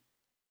key.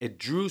 It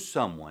drew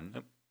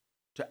someone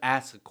to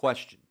ask a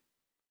question.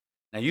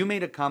 Now you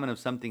made a comment of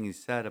something he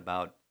said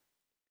about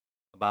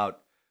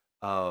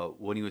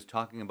when he was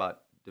talking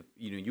about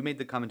you made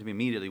the comment to me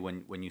immediately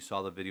when you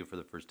saw the video for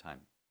the first time.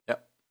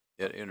 Yep.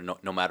 Yeah,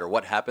 no matter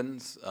what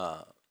happens,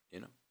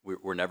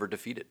 we're never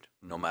defeated.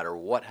 No matter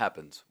what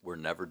happens, we're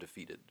never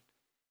defeated.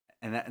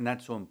 And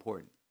that's so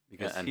important.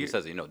 Because he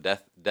says,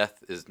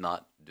 death is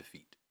not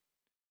defeat,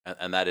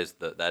 and that is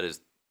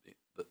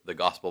the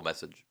gospel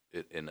message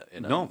in a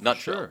nutshell.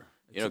 Sure.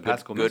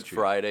 Good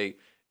Friday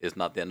is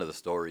not the end of the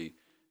story.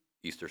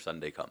 Easter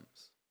Sunday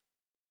comes.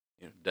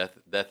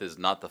 Death is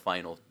not the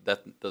final.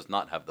 Death does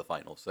not have the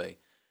final say.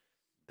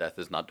 Death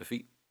is not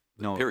defeat.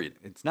 No, period.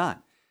 It's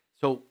not.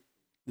 So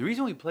the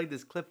reason we played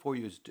this clip for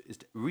you is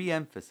to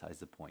re-emphasize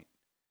the point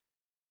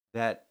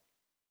that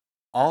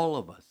all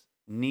of us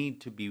need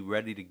to be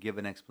ready to give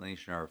an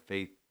explanation of our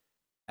faith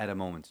at a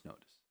moment's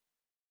notice.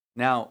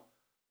 Now,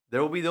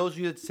 there will be those of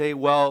you that say,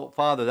 well,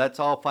 Father, that's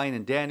all fine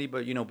and dandy,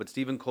 but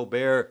Stephen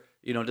Colbert,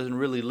 doesn't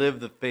really live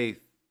the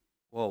faith.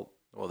 Well,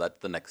 that's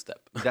the next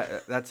step.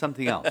 That's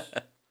something else.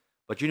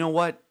 But you know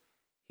what?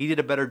 He did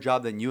a better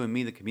job than you and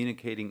me, the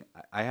communicating.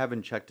 I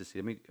haven't checked to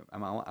see. I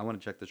want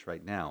to check this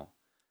right now.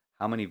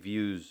 How many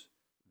views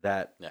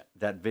that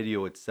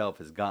video itself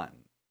has gotten?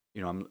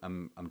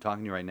 I'm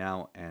talking to you right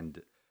now,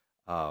 and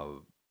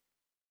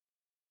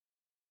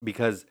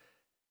because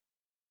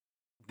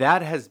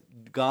that has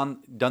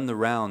done the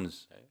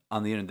rounds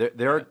on the internet.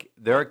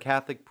 There are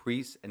Catholic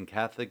priests and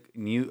Catholic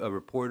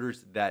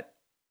reporters that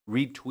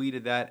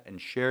retweeted that and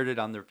shared it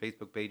on their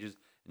Facebook pages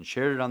and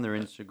shared it on their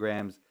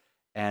Instagrams,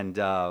 and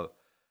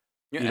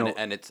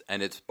and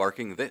it's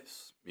sparking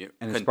this, and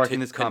it's sparking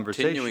this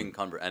conversation.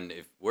 And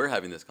if we're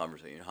having this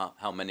conversation,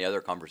 how many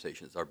other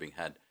conversations are being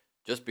had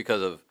just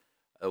because of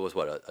it was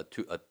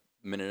a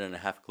minute and a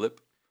half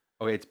clip?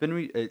 Okay,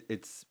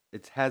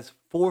 it has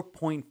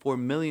 4.4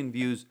 million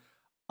views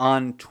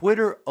on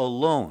Twitter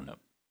alone. Yep.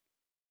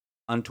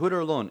 On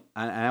Twitter alone,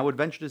 and I would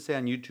venture to say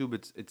on YouTube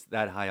it's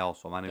that high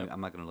also. I'm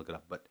not going to look it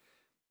up, but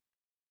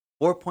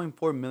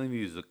 4.4 million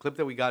views. The clip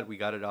that we got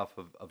it off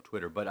of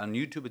Twitter, but on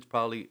YouTube it's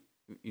probably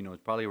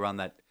around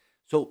that.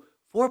 So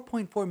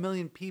 4.4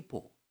 million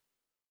people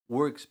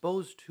were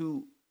exposed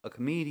to a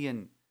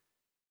comedian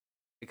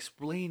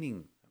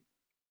explaining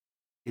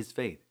his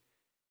faith.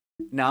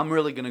 Now I'm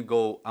going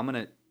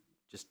to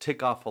just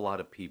tick off a lot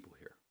of people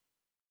here.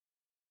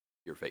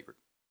 Your favorite.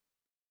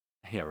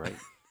 Yeah, right.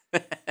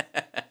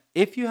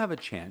 If you have a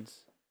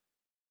chance,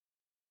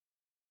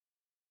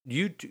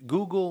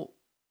 Google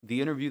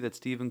the interview that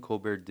Stephen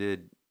Colbert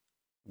did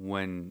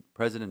when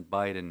President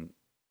Biden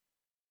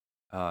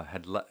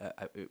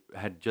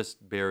had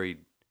just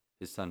buried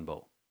his son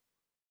Beau.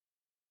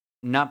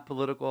 Not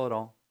political at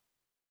all.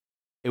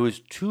 It was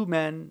two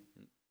men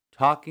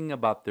talking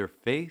about their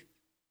faith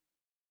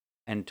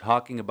and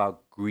talking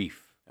about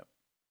grief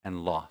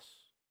and loss.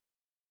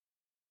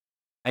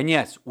 And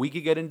yes, we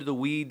could get into the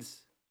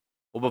weeds.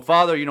 Well, but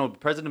Father,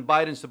 President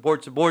Biden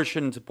supports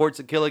abortion, supports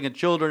the killing of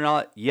children and all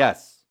that.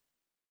 Yes.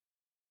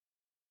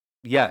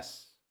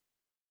 Yes.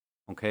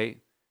 Okay.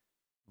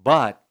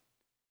 But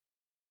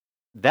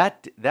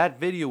that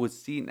video was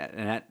seen,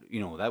 and that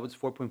was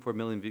 4.4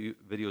 million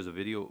views.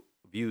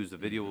 The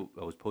video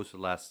was posted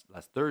last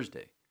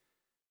Thursday.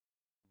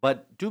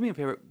 But do me a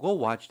favor, go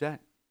watch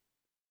that.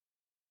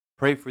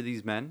 Pray for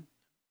these men.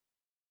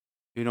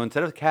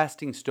 Instead of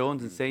casting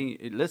stones and saying,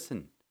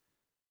 listen,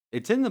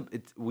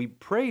 we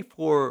pray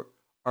for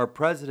our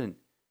president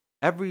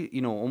every,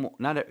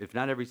 if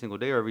not every single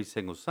day or every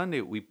single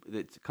Sunday.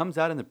 It comes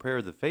out in the prayer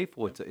of the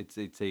faithful.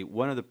 It's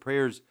one of the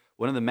prayers,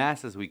 one of the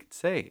masses we could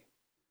say.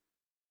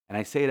 And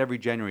I say it every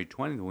January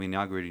 20th when we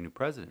inaugurate a new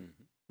president,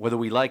 whether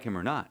we like him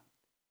or not.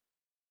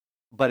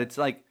 But it's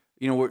like,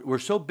 we're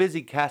so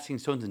busy casting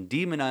stones and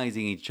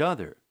demonizing each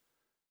other.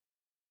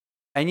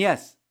 And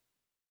yes,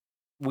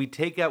 we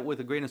take that with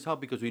a grain of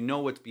salt because we know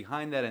what's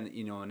behind that, and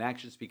and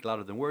actions speak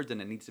louder than words,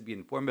 and it needs to be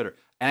informed better.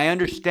 And I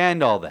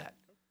understand all that.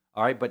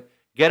 All right, but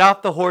get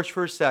off the horse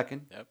for a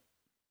second. Yep.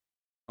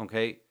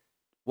 Okay,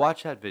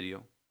 watch that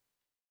video.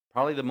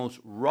 Probably the most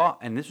raw,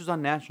 and this was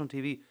on national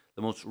TV,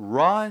 the most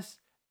rawest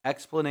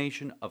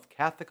explanation of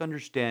Catholic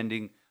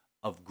understanding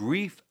of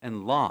grief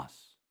and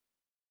loss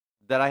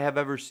that I have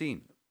ever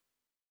seen.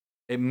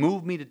 It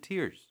moved me to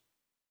tears.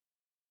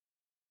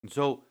 And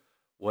so,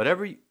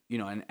 whatever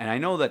and I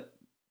know that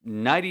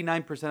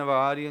 99% of our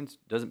audience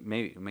doesn't,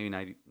 maybe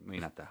 90, maybe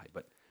not that high,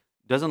 but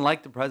doesn't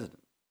like the president.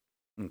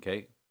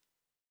 Okay,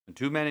 the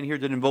two men in here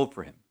didn't vote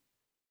for him.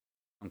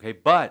 Okay,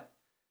 but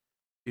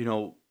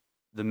the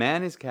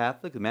man is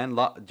Catholic. The man,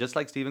 just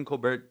like Stephen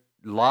Colbert,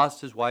 lost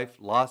his wife,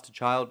 lost a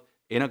child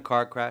in a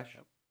car crash.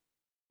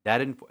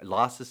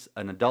 Lost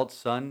an adult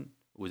son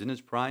who was in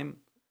his prime,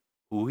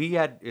 who he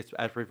had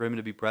asked for him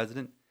to be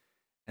president.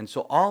 And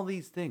so all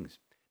these things.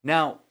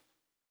 Now,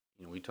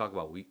 we talk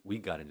about, we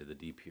got into the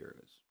deep here,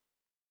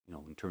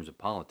 in terms of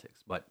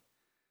politics, but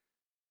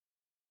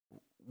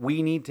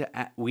we need to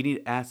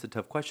ask the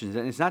tough questions.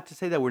 And it's not to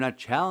say that we're not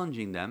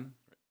challenging them.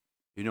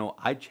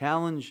 I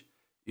challenge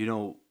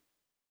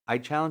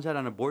that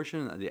on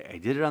abortion. I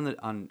did it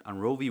on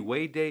Roe v.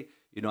 Wade Day.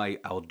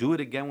 I'll do it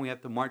again when we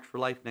have to March for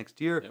Life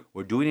next year. Yep.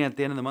 We're doing it at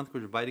the end of the month.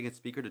 We're inviting a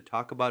speaker to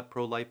talk about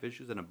pro-life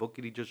issues and a book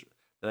that he just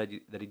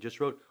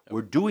wrote. Yep.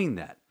 We're doing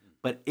that.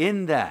 But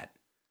in that,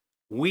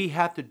 we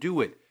have to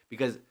do it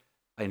because,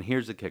 and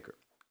here's the kicker.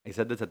 I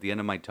said this at the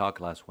end of my talk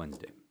last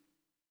Wednesday.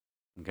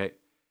 Okay?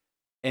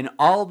 And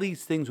all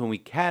these things when we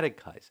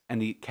catechize, and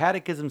the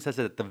catechism says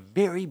it at the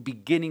very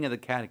beginning of the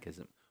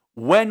catechism,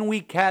 when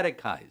we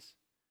catechize,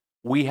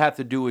 we have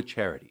to do with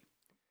charity.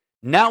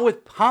 Not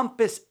with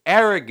pompous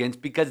arrogance,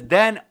 because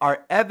then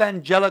our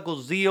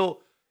evangelical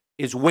zeal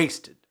is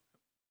wasted.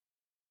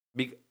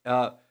 The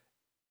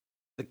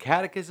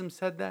Catechism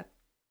said that.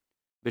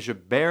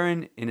 Bishop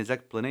Barron, in his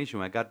explanation,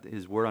 when I got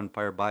his Word on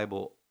Fire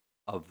Bible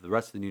of the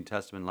rest of the New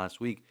Testament last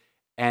week,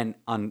 and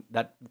on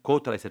that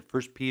quote that I said,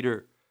 1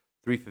 Peter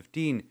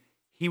 3:15,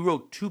 he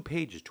wrote 2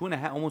 pages,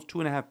 almost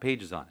 2.5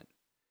 pages on it.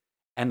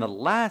 And the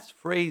last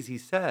phrase he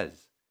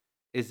says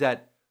is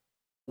that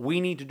we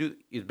need to do,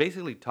 is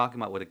basically talking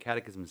about what the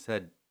Catechism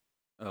said.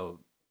 The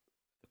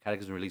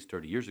Catechism released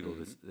 30 years ago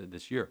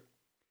this year.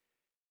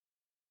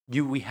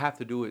 We have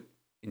to do it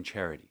in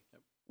charity.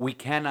 We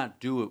cannot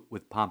do it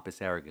with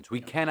pompous arrogance.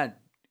 We cannot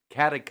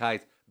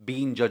catechize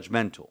being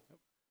judgmental.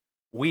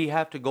 We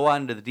have to go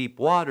out into the deep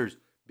waters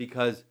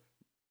because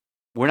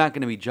we're not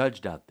going to be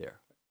judged out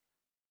there.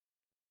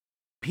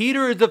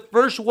 Peter is the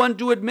first one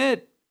to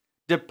admit,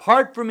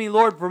 "Depart from me,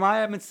 Lord, for I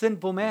am a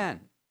sinful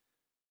man."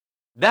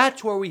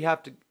 That's where we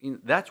have to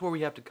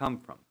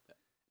come from.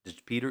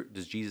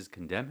 Does Jesus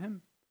condemn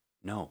him?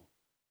 No.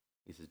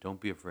 He says, "Don't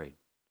be afraid.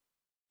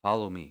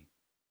 Follow me,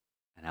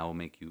 and I will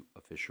make you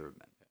a fisher of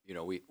men."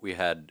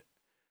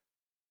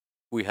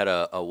 We had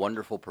a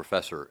wonderful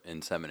professor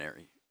in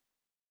seminary,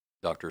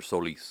 Dr.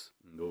 Solis,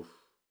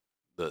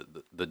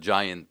 the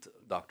giant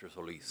Dr.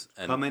 Solis.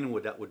 And come in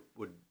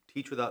would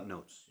teach without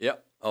notes.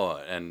 Yep. Oh,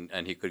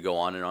 and he could go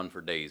on and on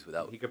for days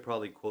without. He could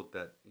probably quote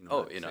that.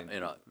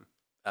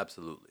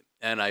 Absolutely.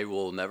 And I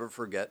will never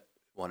forget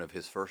one of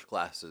his first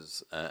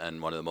classes,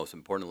 and one of the most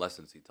important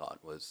lessons he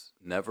taught was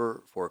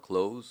never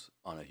foreclose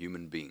on a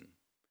human being,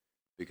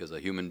 because a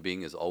human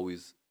being is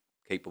always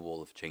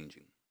capable of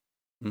changing.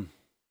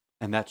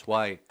 And that's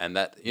why. And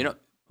that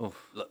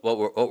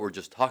what we're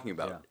just talking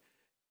about.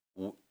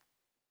 Yeah.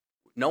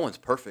 No one's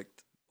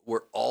perfect.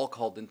 We're all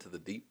called into the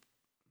deep.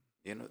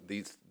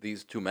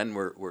 These two men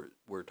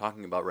we're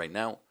talking about right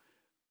now.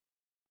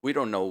 We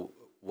don't know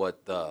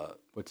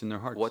what's in their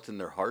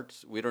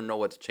hearts. We don't know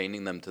what's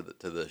chaining them to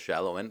the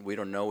shallow end. We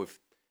don't know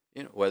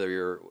You know,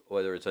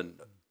 whether it's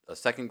a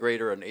second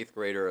grader, an eighth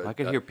grader. I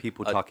could hear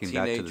people talking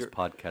back to this teenager.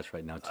 podcast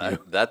right now to you.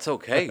 That's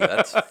okay.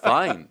 That's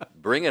fine.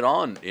 Bring it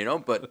on. You know,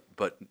 but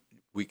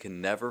we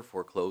can never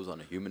foreclose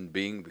on a human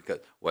being, because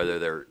whether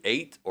they're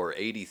 8 or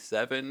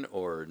 87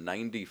 or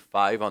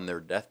 95 on their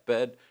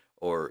deathbed,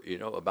 or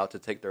about to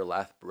take their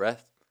last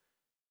breath,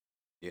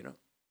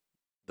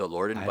 the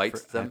Lord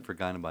invites them. I'd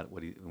forgotten about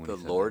when The he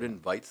said Lord that.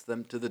 invites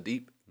them to the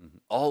deep,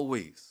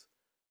 always.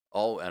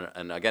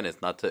 And again,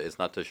 it's not to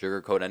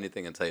sugarcoat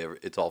anything and say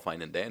it's all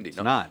fine and dandy. It's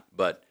not.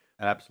 But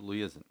It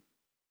absolutely isn't.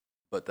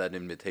 but that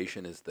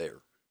invitation is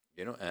there,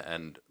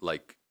 and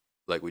like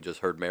we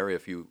just heard Mary a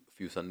few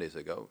Sundays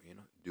ago,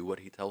 do what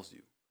he tells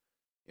you.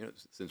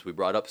 Since we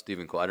brought up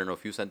Stephen Cole, I don't know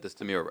if you sent this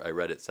to me or I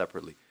read it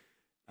separately.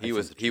 He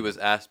was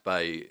asked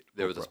by,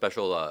 there was a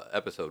special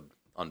episode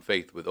on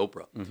faith with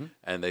Oprah,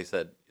 and they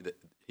said that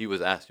he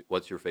was asked,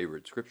 "What's your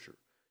favorite scripture?"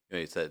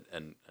 He said,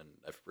 and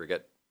I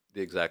forget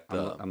the exact.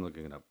 I'm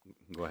looking it up.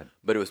 Go ahead.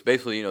 But it was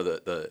basically,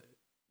 the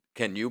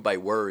can you, by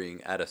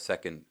worrying, add a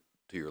second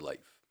to your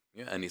life?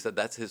 Yeah, and he said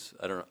that's his.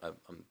 I don't know.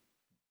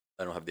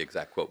 I don't have the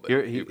exact quote, but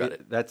you got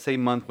it. That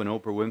same month, when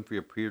Oprah Winfrey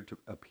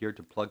appeared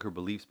to plug her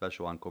belief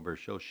special on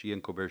Colbert's show, she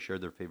and Colbert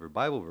shared their favorite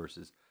Bible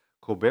verses.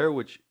 Colbert,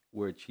 which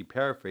he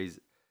paraphrased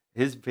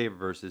his favorite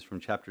verses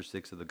from chapter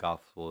 6 of the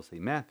Gospel of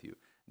St. Matthew.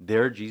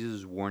 There,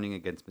 Jesus' warning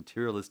against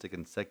materialistic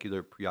and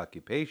secular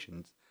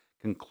preoccupations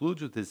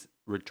concludes with this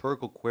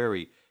rhetorical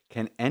query: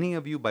 can any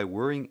of you, by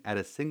worrying, add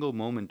a single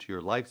moment to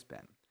your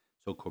lifespan?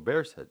 So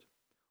Colbert said,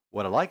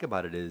 what I like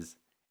about it is,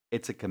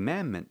 it's a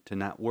commandment to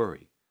not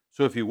worry.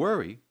 So if you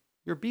worry,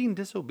 you're being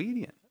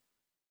disobedient.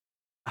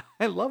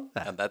 I love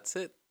that. And that's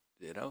it.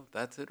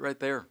 That's it right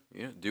there.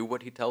 Do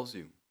what he tells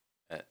you.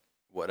 At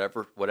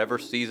whatever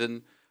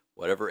season,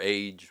 whatever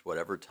age,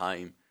 whatever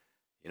time,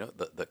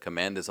 the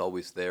command is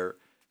always there,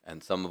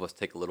 and some of us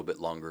take a little bit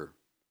longer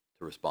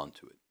to respond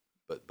to it.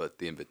 But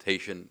the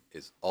invitation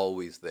is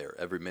always there,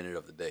 every minute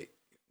of the day.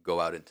 Go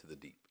out into the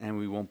deep. And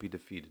we won't be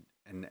defeated.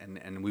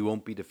 And we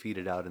won't be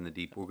defeated out in the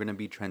deep. We're going to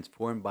be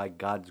transformed by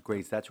God's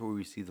grace. That's where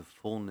we see the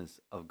fullness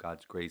of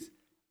God's grace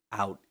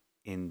out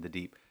in the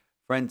deep.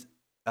 Friends,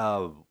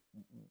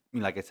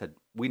 like I said,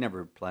 we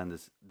never planned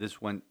this.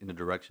 This went in a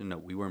direction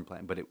that we weren't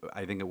planning, but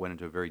I think it went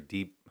into a very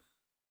deep,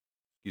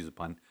 excuse the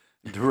pun,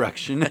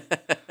 direction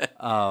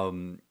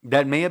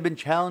that may have been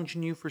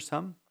challenging you for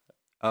some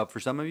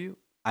of you.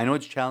 I know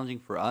it's challenging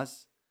for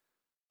us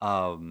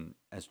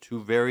as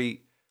two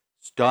very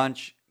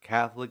staunch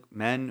Catholic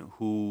men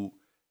who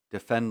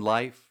defend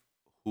life,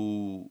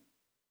 who,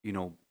 I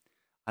don't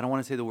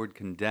want to say the word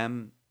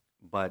condemn,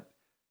 but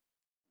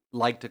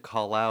like to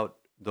call out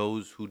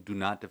those who do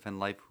not defend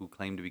life, who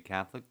claim to be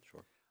Catholic.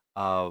 Sure.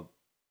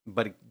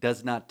 But it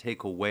does not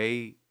take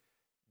away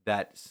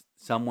that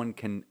someone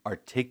can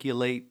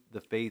articulate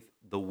the faith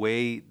the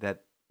way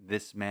that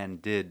this man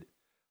did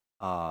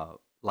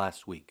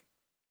last week.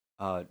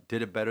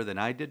 Did it better than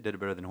I did it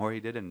better than Jorge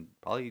did, and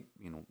probably,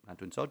 not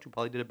to insult you,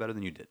 probably did it better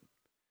than you did.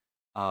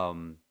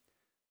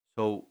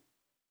 So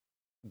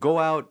go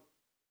out,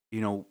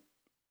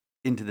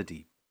 into the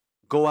deep.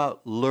 Go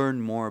out,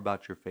 learn more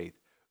about your faith.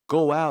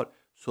 Go out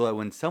so that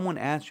when someone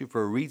asks you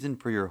for a reason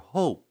for your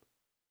hope,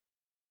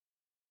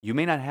 you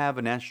may not have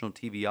a national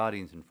TV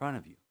audience in front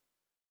of you,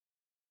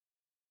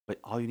 but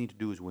all you need to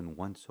do is win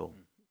one soul.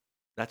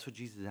 That's what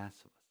Jesus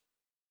asks of us.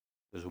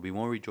 There will be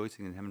more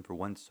rejoicing in heaven for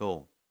one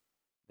soul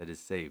that is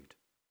saved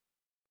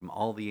from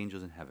all the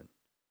angels in heaven.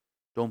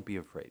 Don't be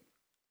afraid.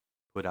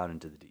 Put out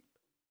into the deep.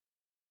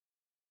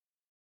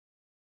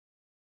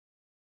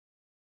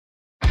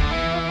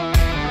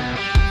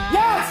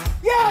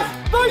 Yes!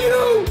 For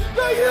you!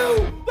 For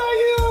you! For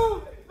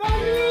you! For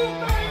you,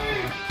 baby!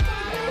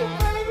 For you,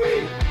 baby!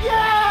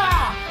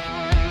 Yeah!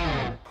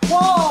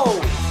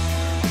 Whoa!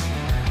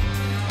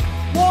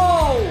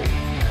 Whoa!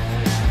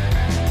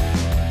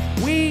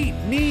 We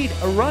need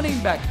a running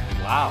back.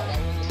 Wow.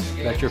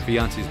 That's your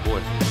fiance's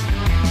boy.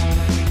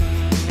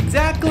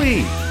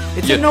 Exactly.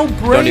 It's a Don't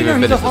no-brainer. even He's a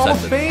finish the Hall of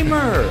sentence.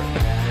 Famer.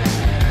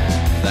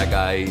 That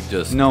guy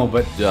just No,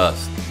 but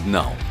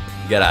no.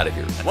 Get out of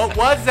here. what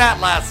was that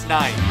last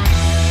night?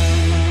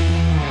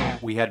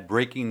 We had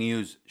breaking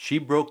news. She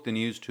broke the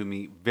news to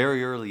me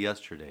very early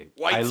yesterday.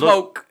 White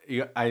smoke.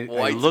 I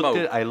White looked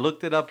smoke. I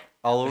looked it up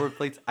all over the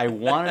place. I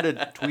wanted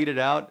to tweet it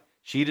out.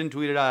 She didn't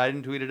tweet it out. I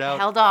didn't tweet it out.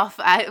 Held off.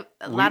 A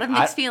lot of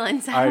mixed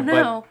feelings. I don't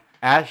know. But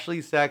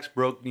Ashley Sachs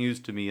broke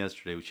news to me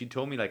yesterday. She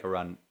told me like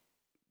around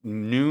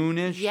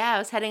noonish. Yeah, I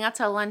was heading out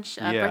to a lunch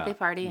birthday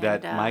party.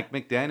 That and, Mike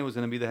McDaniel was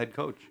going to be the head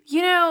coach.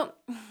 Here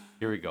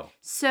we go.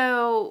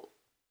 So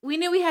we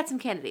knew we had some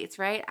candidates,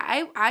 right?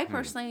 I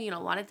personally,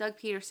 wanted Doug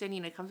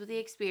Peterson. Comes with the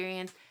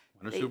experience.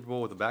 Won a Super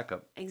Bowl with a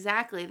backup.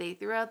 Exactly. They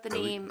threw out the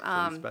name.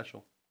 Really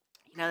special.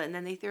 And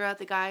then they threw out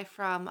the guy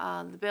from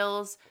the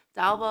Bills,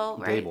 Dalbo,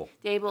 right?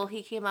 Dable.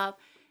 He came up.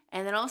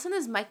 And then all of a sudden,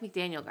 this Mike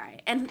McDaniel guy.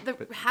 And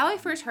how I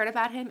first heard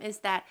about him is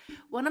that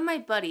one of my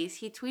buddies,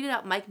 he tweeted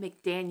out Mike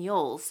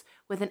McDaniels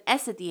with an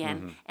S at the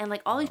end. And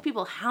all these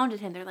people hounded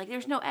him. They're like,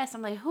 there's no S.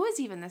 I'm like, who is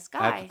even this guy?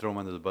 I have to throw him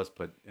under the bus,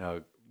 but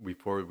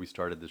before we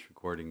started this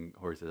recording,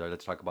 Jorge says, "All right,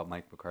 let's talk about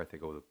Mike McCarthy." I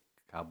go, the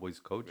Cowboys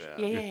coach.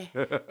 Yeah.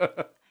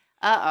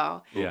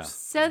 Uh-oh. Yeah.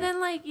 So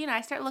then, like,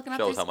 I start looking up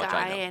Shows this how much I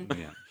guy, know. and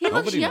Yeah. he looks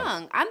Nobody knows.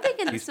 young. I'm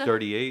thinking He's so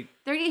 38.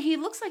 30. He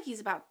looks like he's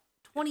about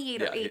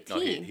 28 or Yeah,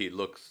 18. he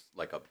looks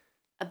like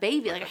A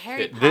baby, like a like a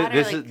Harry kid.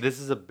 Potter. This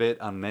is a bit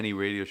on many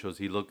radio shows.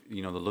 The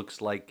looks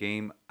like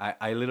game.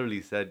 I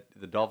literally said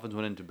the Dolphins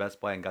went into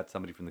Best Buy and got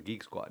somebody from the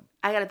Geek Squad.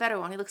 I got a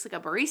better one. He looks like a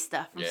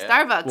barista from Yeah.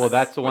 Starbucks. Well,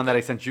 that's the one that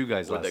I sent you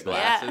guys with last the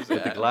night. glasses.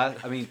 With the yeah. glass.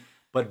 I mean,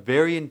 but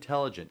very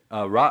intelligent.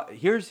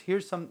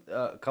 Here's some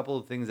a couple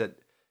of things that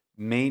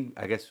made.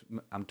 I guess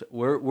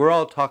we're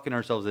all talking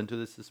ourselves into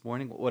this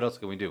morning. What else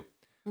can we do?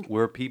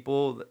 We're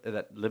people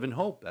that live in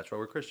hope. That's why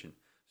we're Christian.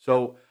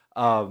 So,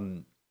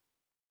 Robert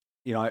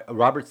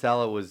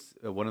Saleh was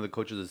one of the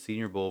coaches of the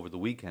Senior Bowl over the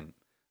weekend.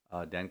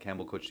 Dan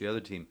Campbell coached the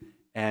other team,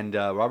 and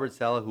Robert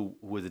Saleh, who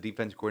was a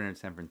defense coordinator in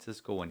San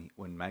Francisco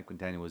when Mike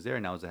McDaniel was there,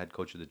 and now is the head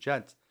coach of the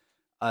Jets,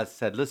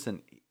 said,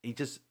 "Listen,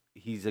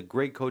 he's a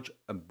great coach,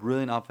 a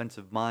brilliant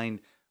offensive mind,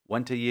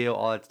 went to Yale,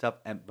 all that stuff."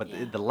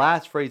 But the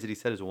last phrase that he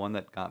said is the one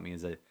that got me.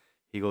 Is that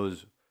he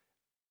goes,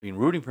 "I've been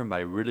rooting for him, but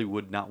I really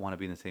would not want to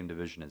be in the same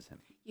division as him."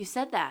 You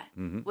said that,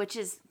 which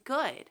is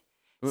good.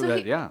 Well, So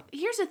yeah.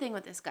 here's the thing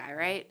with this guy,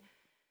 right?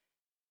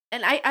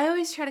 And I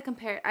always try to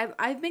compare.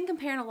 I've been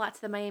comparing a lot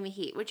to the Miami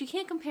Heat, which you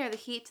can't compare the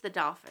Heat to the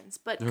Dolphins.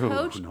 But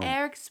Coach no.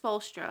 Eric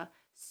Spoelstra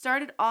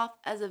started off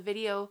as a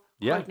video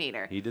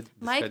coordinator. He did.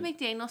 Mike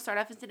McDaniel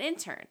started off as an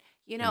intern.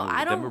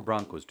 I don't. Denver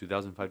Broncos,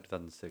 2005,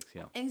 2006.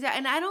 Yeah. Exactly,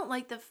 and I don't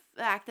like the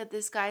fact that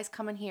this guy's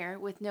coming here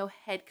with no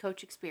head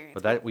coach experience.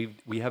 But that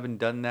we haven't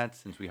done that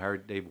since we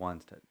hired Dave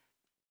Wanstead.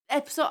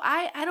 So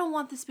I don't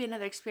want this to be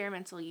another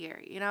experimental year.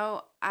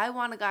 I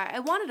wanted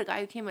a guy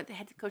who came with the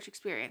head coach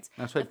experience.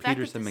 That's why The fact that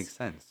Peterson this- makes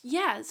sense.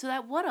 Yeah, so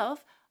that would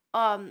have.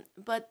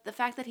 But the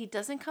fact that he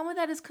doesn't come with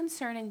that is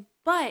concerning.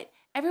 But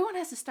everyone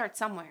has to start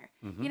somewhere.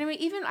 You know what I mean?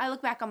 Even I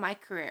look back on my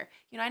career.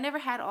 I never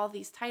had all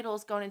these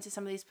titles going into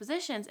some of these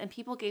positions, and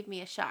people gave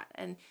me a shot.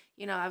 And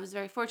I was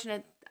very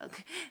fortunate.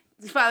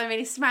 Father made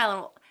me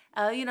smile.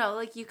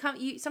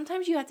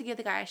 Sometimes you have to give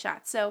the guy a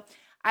shot. So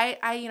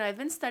I've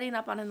been studying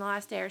up on him the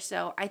last day or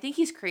so. I think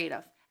he's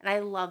creative, and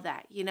I love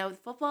that.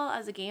 Football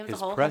as a game as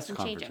His a whole press has been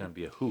conference is changing. going to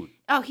be a hoot.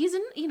 Oh, he's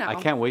I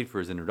can't wait for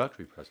his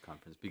introductory press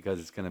conference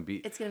because it's going to be.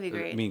 It's going to be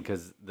great. I mean,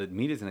 because the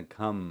media's going to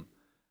come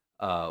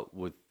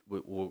with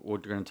what we're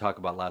going to talk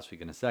about last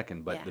week in a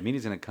second, but Yeah. the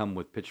media's going to come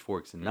with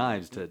pitchforks and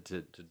knives to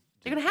They're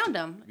going to hound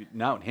him.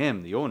 Not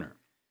him, the owner.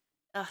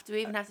 Ugh, do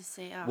we even have to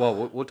say? Oh.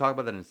 Well, we'll talk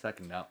about that in a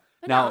second. Now,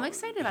 But no, I'm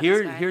excited about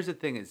this guy. Here's the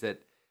thing: is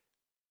that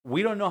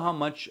we don't know how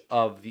much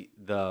of the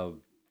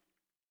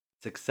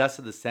success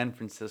of the San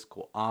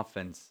Francisco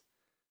offense.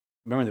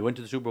 Remember, they went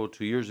to the Super Bowl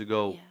 2 years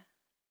ago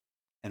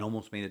and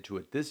almost made it to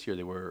it this year.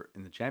 They were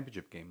in the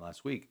championship game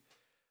last week.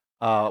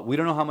 We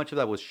don't know how much of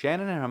that was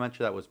Shannon and how much of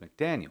that was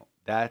McDaniel.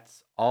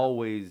 That's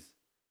always,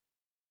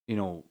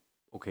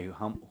 okay,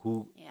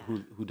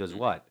 who does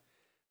what?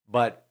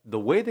 But the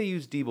way they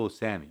use Deebo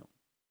Samuel,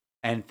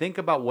 and think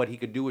about what he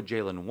could do with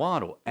Jalen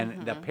Waddle,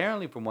 and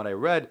apparently, from what I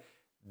read,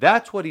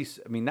 that's what he's.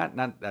 I mean,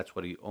 not that's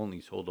what he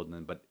only sold on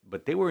them,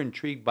 but they were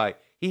intrigued by.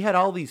 He had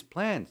all these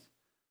plans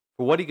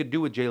for what he could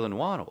do with Jalen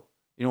Waddle.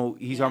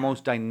 He's our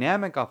most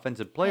dynamic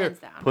offensive player. Hands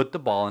down. Put the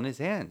ball in his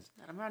hands.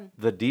 Let him run.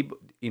 The deep,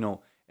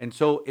 and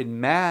so it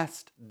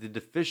masked the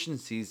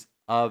deficiencies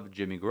of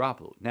Jimmy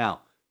Garoppolo.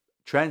 Now,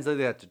 translate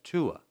that to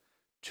Tua.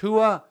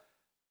 Tua.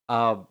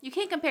 You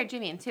can't compare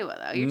Jimmy and Tua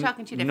though. You're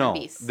talking two different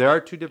beasts. There are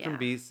two different Yeah.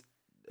 beasts.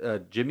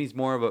 Jimmy's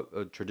more of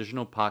a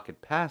traditional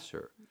pocket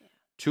passer. Yeah.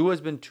 Tua's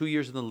been 2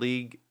 years in the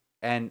league,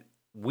 and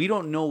we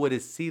don't know what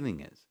his ceiling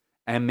is.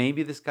 And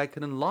maybe this guy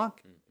could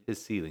unlock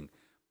his ceiling.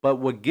 But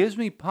what gives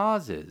me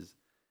pause is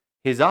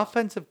his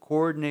offensive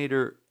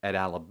coordinator at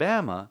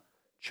Alabama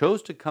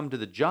chose to come to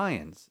the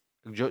Giants,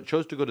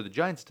 chose to go to the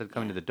Giants instead of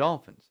coming to the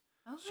Dolphins.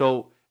 Okay.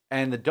 So,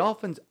 and the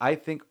Dolphins, I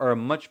think, are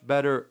much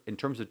better in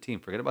terms of team.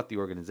 Forget about the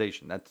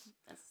organization. That's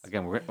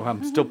again,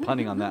 I'm still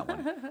punting on that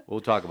one.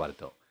 We'll talk about it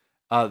though.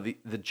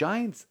 The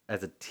Giants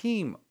as a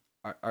team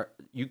are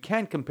you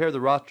can't compare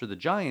the roster of the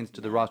Giants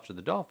to the roster of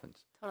the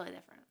Dolphins. Totally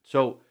different.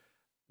 So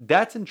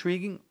that's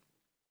intriguing.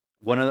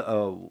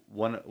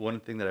 One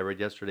thing that I read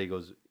yesterday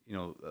goes,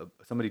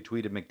 somebody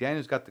tweeted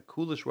McDaniel's got the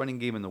coolest running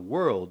game in the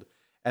world,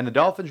 and the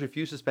Dolphins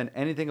refuse to spend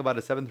anything about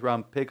a 7th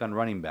round pick on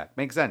running back.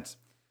 Makes sense.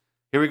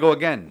 Here we go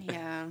again.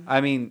 Yeah.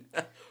 I mean,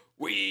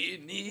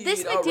 we need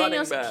This a running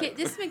McDaniel's back.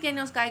 This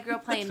McDaniel's guy grew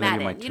up playing It's gonna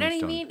be my Madden. You know what I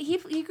tombstone. mean?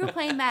 He grew up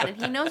playing Madden.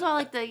 He knows all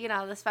like the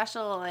the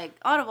special like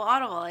audible.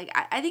 Like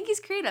I think he's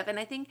creative, and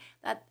I think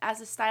that as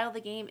the style of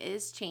the game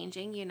is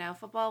changing,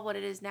 football what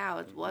it is now,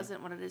 it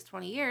wasn't what it is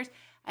 20 years.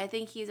 I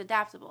think he's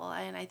adaptable,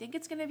 and I think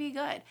it's gonna be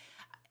good.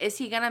 Is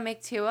he gonna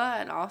make Tua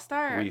an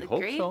all-star? we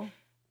hope so.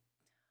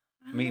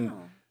 I mean,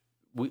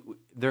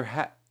 don't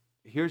know.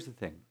 Here's the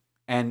thing,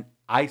 and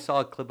I saw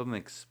a clip of him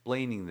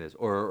explaining this,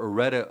 or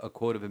read a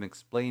quote of him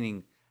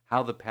explaining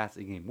how the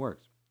passing game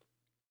works.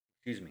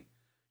 Excuse me.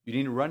 You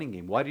need a running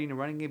game. Why do you need a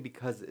running game?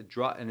 Because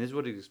and this is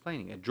what he's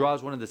explaining. It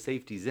draws one of the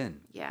safeties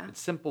in. Yeah.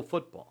 It's simple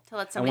football. To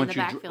let somebody in the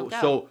backfield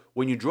go. So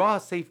when you draw a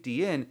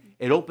safety in,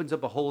 it opens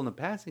up a hole in the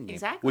passing game,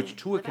 Exactly, which in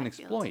Tua the can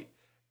backfield. exploit.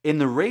 In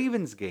the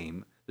Ravens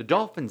game, the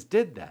Dolphins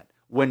did that.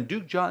 When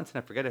Duke Johnson,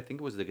 I think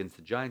it was against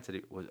the Giants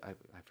that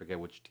I forget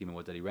which team it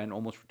was that he ran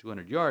almost for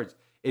 200 yards.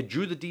 It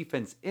drew the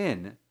defense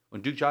in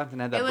when Duke Johnson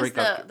had that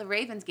breakout. It was the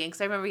Ravens game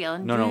because I remember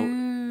yelling.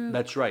 No,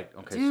 that's right.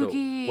 Okay,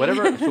 Dookie. so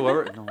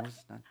whatever. No,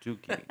 it's not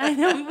Dookie. I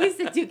know we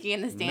said Dookie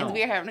in the stands. No.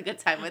 We were having a good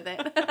time with it.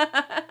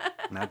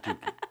 Not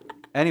Dookie.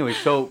 Anyway,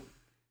 so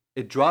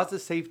it draws the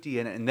safety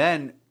in, and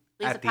then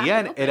Leaves at the the pocket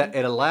end, open.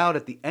 it allowed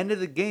at the end of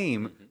the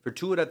game for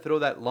Tua to throw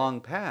that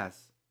long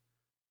pass,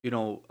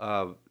 to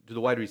the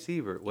wide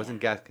receiver. It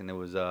wasn't Gaskin. It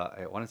was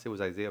I want to say it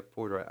was Isaiah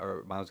Ford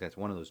or Miles Gaskin,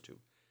 one of those two.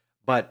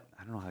 But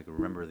I don't know how I can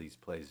remember these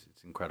plays.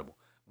 It's incredible.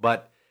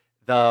 But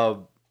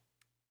the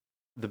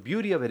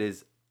beauty of it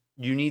is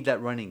you need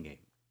that running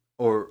game,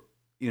 or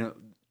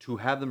to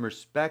have them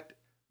respect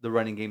the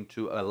running game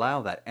to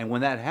allow that. And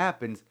when that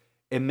happens,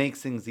 it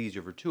makes things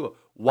easier for Tua.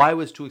 Why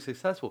was Tua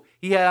successful?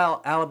 He had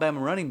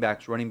Alabama running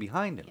backs running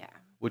behind him,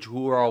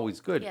 who are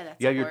always good. Yeah,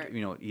 that's you have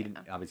support. he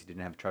obviously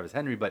didn't have Travis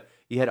Henry, but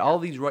he had all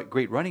these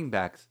great running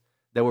backs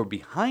that were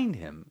behind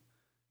him,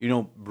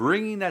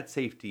 bringing that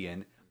safety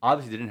in.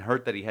 Obviously, didn't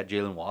hurt that he had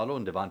Jalen Waddle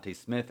and Devontae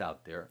Smith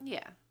out there.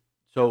 Yeah.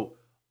 So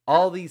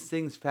all these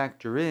things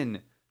factor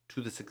in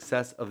to the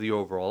success of the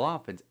overall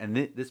offense, and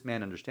this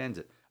man understands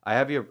it. I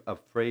have here a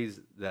phrase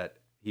that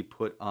he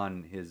put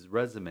on his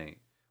resume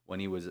when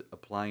he was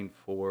applying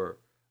for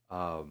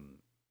that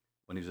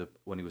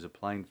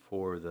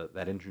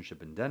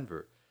internship in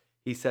Denver.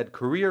 He said,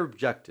 "Career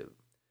objective: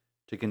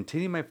 to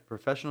continue my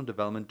professional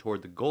development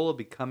toward the goal of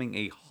becoming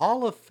a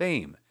Hall of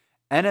Fame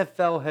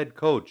NFL head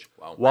coach,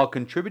 while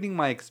contributing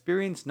my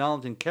experience,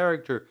 knowledge, and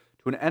character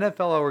to an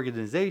NFL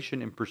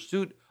organization in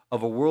pursuit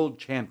of a world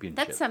championship."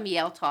 That's some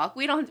Yale talk.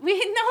 No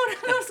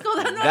schools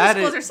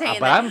are saying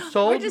but that. I'm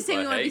sold. We're just saying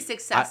we want to be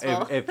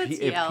successful. If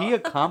he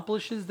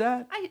accomplishes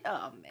that,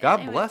 man,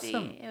 God bless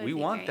him. We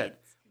want that.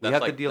 We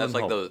have to deal in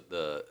That's like hope.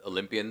 the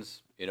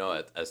Olympians,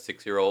 as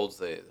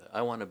 6-year-olds,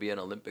 I want to be an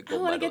Olympic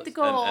gold medalist. Get the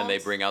gold. And they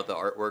bring out the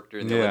artwork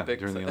during the Olympics.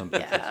 During the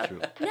Olympics, that's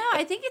true. No,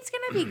 I think it's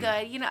going to be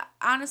good.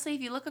 Honestly,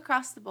 if you look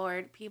across the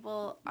board,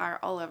 people are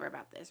all over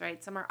about this,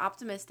 right? Some are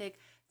optimistic.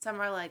 Some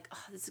are like,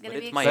 oh, this is going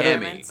to be Miami.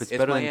 experiments. It's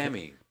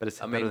Miami. But it's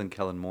better than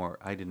Kellen Moore.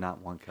 I did not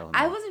want Kellen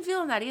I Moore. wasn't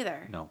feeling that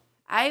either. No.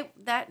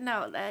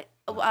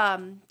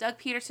 Doug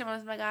Peterson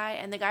was my guy,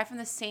 and the guy from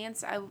the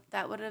Saints,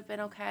 that would have been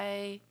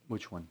okay.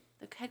 Which one?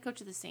 The head coach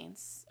of the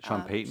Saints.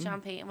 Sean Payton?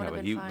 Sean Payton would have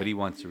been fine. But he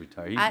wants to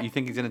retire. You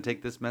think he's going to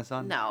take this mess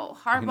on? No.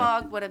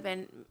 Harbaugh would have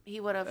been, he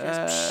would have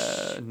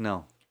just,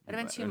 no. Would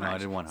have been too much. No, I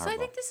didn't want Harbaugh.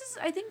 So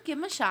I think give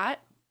him a shot.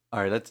 All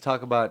right, let's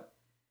talk about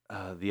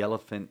the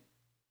elephant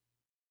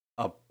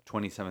up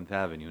 27th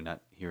Avenue,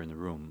 not here in the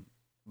room.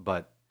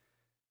 But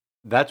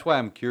that's why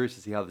I'm curious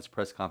to see how this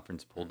press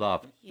conference pulled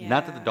off. Yeah.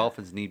 Not that the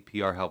Dolphins need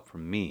PR help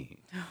from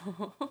me.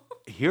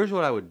 Here's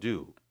what I would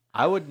do.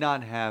 I would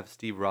not have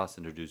Steve Ross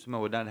introduce him. I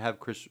would not have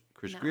Chris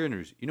Greer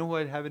introduce him. You know who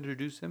I'd have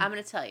introduce him? I'm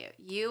going to tell you.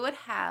 You would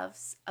have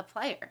a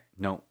player.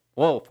 No.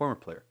 Well, former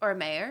player. Or a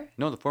mayor.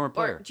 No, the former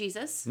player. Or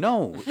Jesus.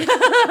 No.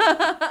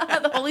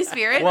 The Holy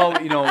Spirit. Well,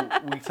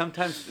 we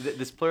sometimes,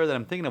 this player that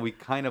I'm thinking of, we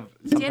kind of.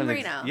 Dan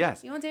Marino.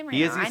 Yes. You want Dan Marino?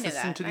 He is the I knew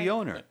assistant that. to the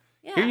owner.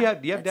 Yeah, Here you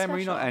have Dan that's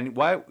Marino, special. and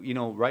why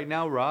right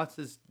now Ross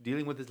is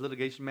dealing with this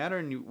litigation matter,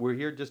 and we're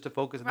here just to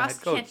focus on the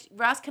head coach.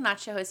 Ross cannot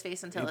show his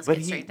face until this But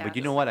gets straightened out. But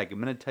you know what? I'm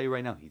going to tell you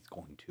right now, he's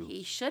going to.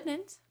 He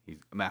shouldn't.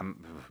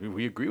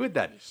 We agree with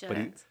that. He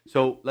shouldn't.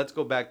 So let's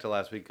go back to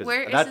last week,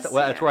 because that's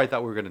where I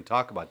thought we were going to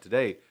talk about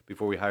today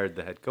before we hired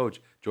the head coach.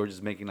 George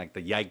is making like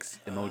the yikes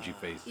emoji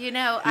face.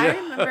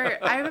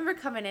 I remember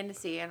coming in to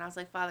see, and I was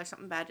like, Father,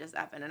 something bad just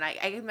happened, and I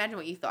can imagine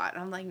what you thought,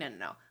 and I'm like,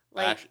 no.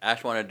 Like,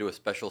 Ash wanted to do a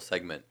special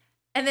segment.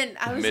 And then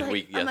I was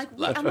midweek, I'm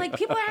like,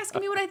 people are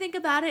asking me what I think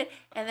about it,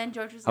 and then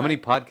George was How like,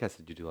 many podcasts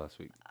did you do last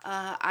week?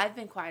 I've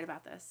been quiet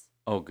about this.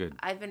 Oh, good.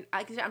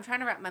 Because I'm trying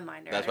to wrap my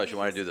mind around. That's why she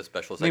wanted to do the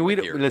special I segment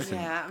mean, here. Listen,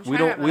 Yeah, I'm we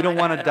trying to don't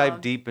want to wrap my mind dive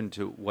around. deep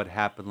into what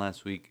happened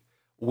last week.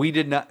 We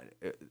did not.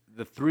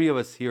 The three of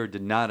us here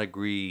did not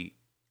agree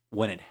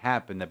when it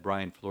happened that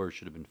Brian Flores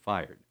should have been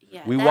fired.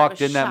 Yeah, we that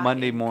walked was in that shocking.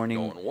 Monday morning.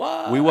 Going,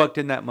 what? We walked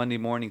in that Monday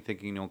morning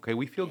thinking, okay,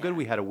 we feel good. Yeah.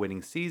 We had a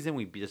winning season.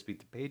 We just beat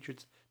the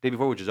Patriots the day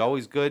before, which is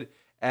always good.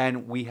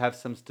 And we have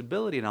some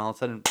stability. And all of a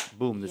sudden,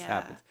 boom, this Yeah.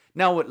 happens.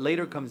 Now, what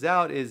later comes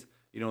out is,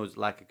 is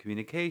lack of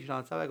communication.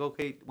 On like,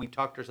 okay, we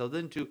talked ourselves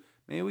into,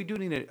 maybe we do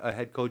need a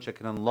head coach that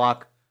can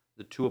unlock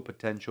the Tua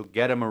potential,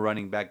 get him a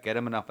running back, get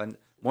him an offense.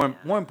 More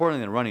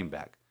importantly than a running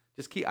back,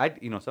 just keep.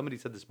 Somebody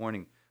said this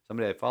morning,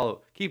 somebody I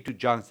follow, keep Duke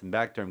Johnson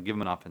back there and give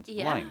him an offensive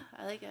line.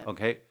 I like it.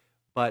 Okay,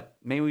 but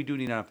maybe we do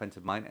need an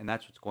offensive line, and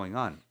that's what's going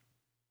on.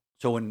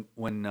 So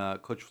when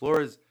Coach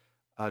Flores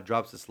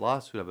drops this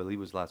lawsuit, I believe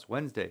it was last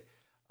Wednesday,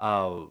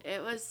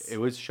 it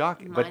was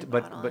shocking. But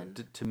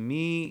mind-boggling. to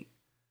me,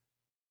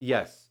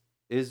 yes,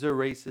 is there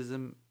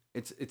racism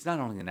it's not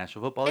only the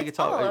National Football League. It's It's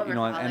all all over, you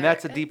know, and Father.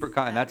 that's a deeper It's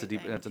and that's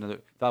everything. another.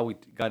 Thought we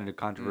got into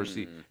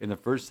controversy in the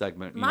first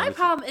segment. You know, My this-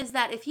 problem is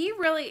that if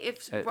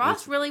Ross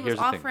listen, really was here's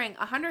the thing. offering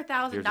Here's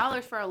 $100,000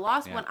 the for a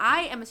loss Yeah. when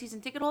I am a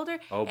season ticket holder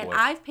Oh, and boy.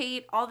 I've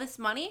paid all this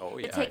money Oh,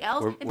 to yeah. take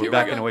L's, We're, and we're people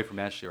backing are like, away from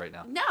Ashley right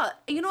now. no,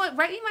 you know what?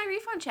 Write me my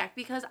refund check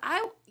because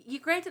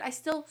granted, I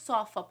still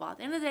saw football. At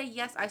the end of the day,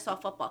 yes, I saw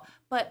football,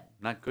 but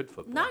Not good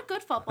football. not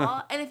good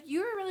football. And if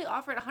you're really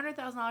offered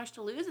 $100,000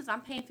 to lose, as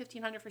I'm paying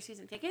 $1,500 for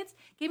season tickets,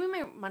 give me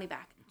my money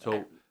back.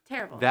 So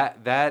terrible,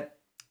 that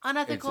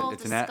unethical,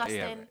 it's disgusting.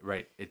 yeah,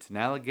 right. It's an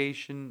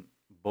allegation.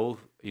 Both,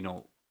 you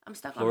know, I'm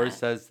stuck on Flores that.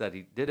 says that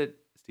he did it.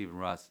 Stephen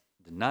Ross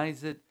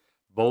denies it.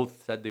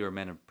 Both said they were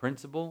men of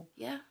principle.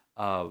 Yeah,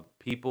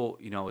 People,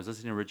 you know, I was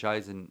listening to Rich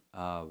Eisen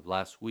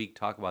last week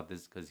talk about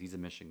this because he's a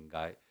Michigan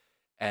guy,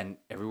 and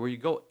everywhere you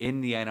go in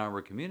the Ann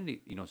Arbor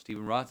community, you know,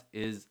 Stephen Ross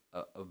is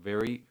a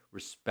very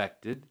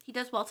respected. he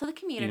does well to the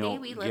community. You know,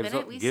 We live gives in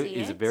it. up- We give- see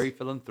He's it. a very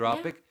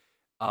philanthropic.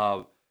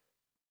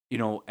 You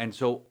know, and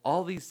so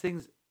all these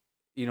things,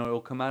 you know, it'll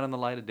come out on the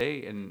light of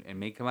day and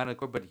may come out of the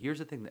court. But here's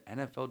the thing: the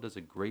NFL does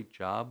a great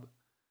job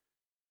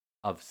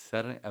of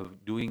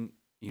doing,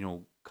 you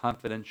know,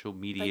 confidential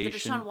like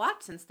mediation. the Deshaun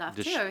Watson stuff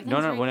too. Desha- Everything's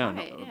no, very no.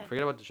 quiet, yeah.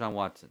 Forget about Deshaun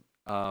Watson.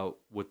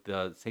 With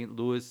the St.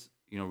 Louis,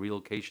 you know,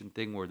 relocation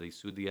thing where they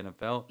sued the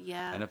NFL.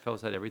 Yeah. NFL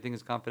said everything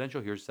is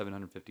confidential. Here's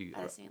 750.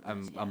 Out of St.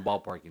 I'm Louis, I'm yeah.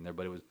 ballparking there,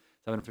 but it was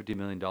 $750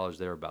 million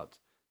thereabouts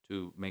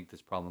to make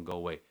this problem go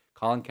away.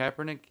 Colin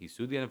Kaepernick, he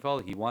sued the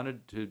NFL. He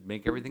wanted to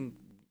make everything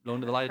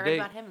known to the light of Heard day.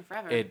 about him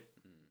forever.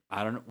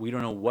 I don't know. We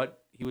don't know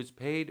what he was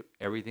paid.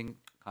 Everything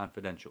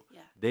confidential.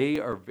 Yeah.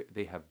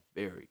 They have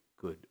very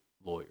good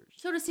lawyers.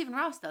 So does Stephen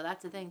Ross, though.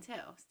 That's the thing too.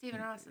 Stephen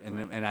Ross. Is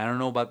like, And I don't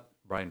know about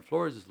Brian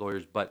Flores'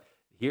 lawyers, but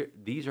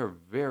these are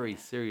very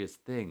serious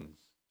things,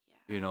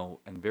 Yeah. you know,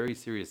 and very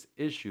serious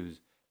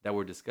issues that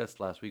were discussed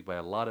last week by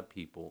a lot of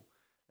people.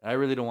 And I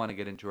really don't want to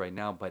get into right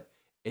now, but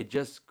it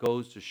just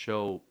goes to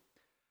show.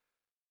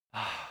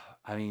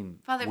 I mean,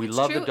 Father, if we it's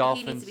love true, the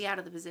Dolphins. he needs to be out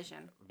of the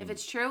position. If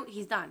it's true,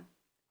 he's done.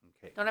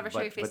 Okay. Don't ever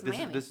show your face but in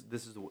Miami. This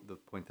is the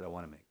point that I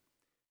want to make.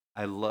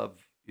 I love,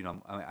 you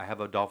know, I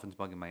have a Dolphins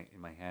mug in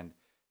my hand.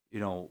 You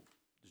know,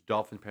 there's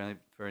Dolphins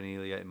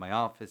paraphernalia in my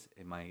office,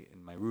 in my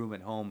room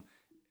at home,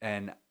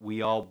 and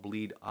we all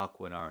bleed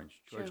aqua and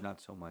orange. George, True.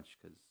 not so much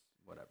because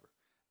whatever.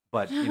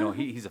 But you know,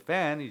 he's a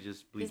fan. He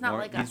just bleeds not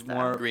more. like he's us, though.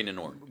 more Green and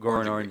orange. Green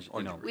and Orange orange. and green.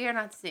 You know, Orange and We are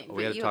not the same. we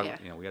But had to you, talk. yeah.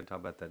 You know, we had to talk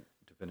about that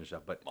to finish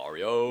up. But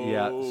Mario.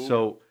 yeah,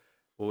 so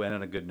we'll end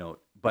on a good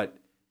note. But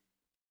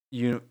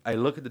I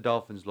look at the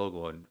Dolphins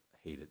logo and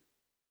hate it.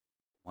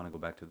 Want to go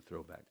back to the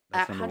throwback?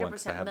 That's number one.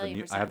 'Cause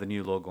 100%, I have the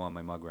new logo on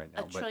my mug right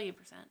now. A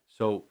trillion%.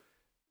 So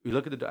we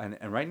look at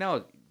and right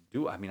now,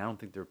 I mean, I don't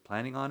think they're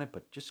planning on it,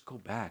 but just go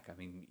back. I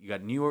mean, you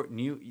got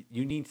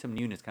you need some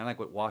newness, kind of like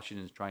what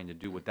Washington's trying to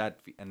do with that,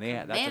 and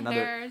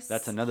Commanders.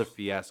 that's another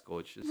fiasco.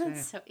 It's just,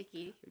 That's so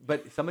icky.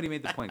 But somebody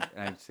made the point,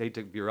 and I say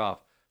to veer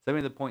off.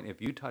 Somebody made the point: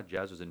 if Utah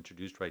Jazz was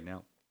introduced right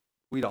now,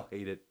 we'd all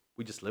hate it.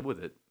 We just live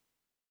with it.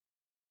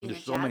 Being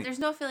There's a so Jazz. many- There's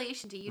no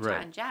affiliation to Utah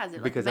Right. and Jazz.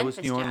 They're Because like that was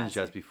Memphis New Orleans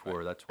Jazz. Jazz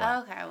before. That's why.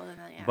 Oh, okay, well then,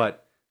 yeah.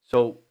 But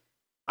so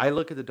I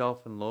look at the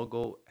Dolphin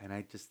logo and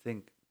I just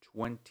think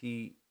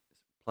 20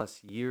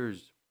 plus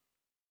years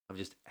of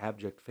just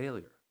abject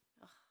failure,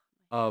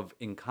 of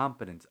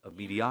incompetence, of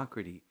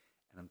mediocrity,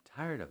 and I'm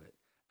tired of it.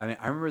 I mean,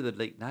 I remember the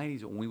late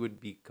 90s when we would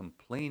be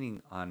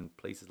complaining on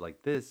places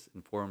like this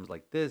and forums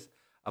like this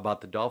about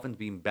the Dolphins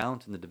being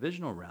bounced in the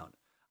divisional round.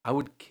 I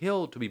would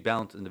kill to be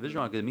bounced in the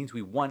divisional round because it means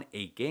we won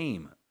a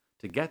game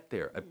to get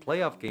there, a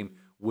playoff game,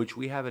 which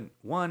we haven't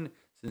won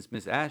since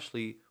Miss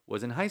Ashley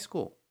was in high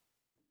school.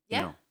 yeah,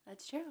 You know,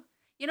 that's true.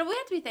 You know, we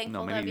have to be thankful. no,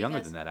 though, maybe younger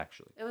because than that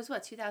actually, It was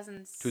what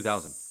 2000.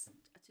 2000.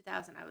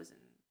 2000. I was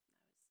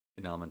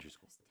in elementary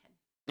school.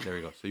 10. There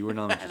you go. So you were in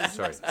elementary I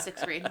school. was Sorry.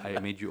 sixth grade. I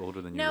made you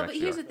older than you No, but actually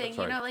here's are. the thing.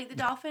 Sorry. You know, like the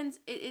Dolphins,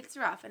 it's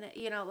rough, and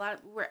you know,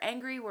 we're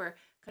angry, we're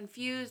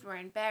confused, we're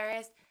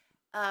embarrassed.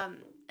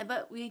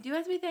 But we do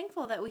have to be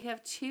thankful that we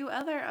have two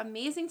other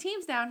amazing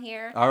teams down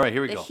here. All right,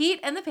 here we the go. Heat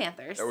and the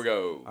Panthers. There we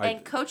go. All right.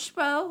 And Coach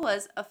Spo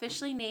was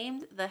officially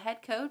named the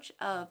head coach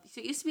of. So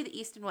it used to be the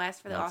East and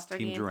West for the That's All-Star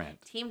Team game.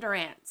 Durant. Team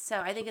Durant. So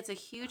I think it's a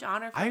huge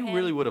honor for I him.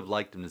 really would have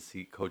liked him to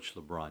see Coach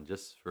LeBron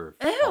just for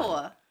Ew.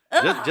 fun.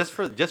 Ugh. Just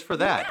for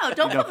that. No,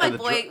 don't you know, put my for the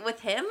boy with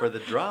him. for the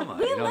drama.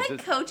 We you know, like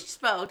just- Coach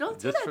Spo. Don't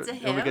do that to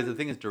him. No, because the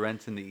thing is,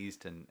 Durant's in the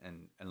East and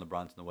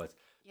LeBron's in the West.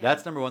 Yeah.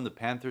 That's number one. The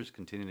Panthers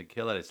continue to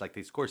kill it. It's like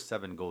they score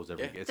 7 goals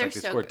every Yeah. game. It's They're like they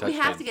so score good. We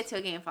touchdowns. have to get to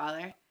a game,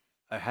 Father.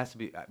 It has to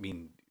be. I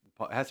mean,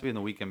 it has to be in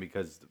the weekend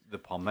because the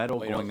Palmetto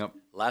Well, you know, going up.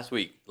 Last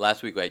week, I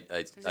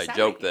a Saturday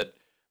joked game. that,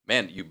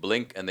 man, you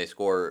blink and they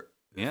score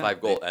Yeah,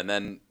 5 goals, and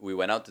then we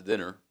went out to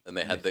dinner and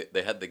they had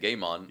the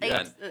game on, Eight-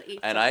 and eight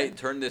I something.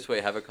 turned this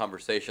way, have a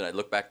conversation. I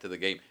look back to the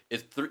game.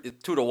 It's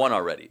 2-1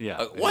 already.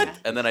 Yeah. What? Yeah.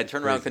 And then I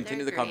turn around, Crazy.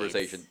 continue the They're great.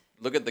 conversation.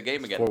 Look at the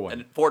game again, 4-1.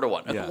 and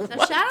 4-1. Yeah. So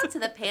What? shout out to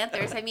the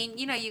Panthers. I mean,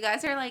 you know, you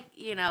guys are like,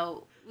 you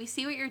know, we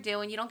see what you're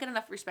doing. You don't get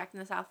enough respect in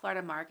the South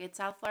Florida market.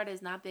 South Florida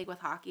is not big with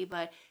hockey,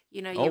 but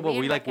You know, Oh, you're but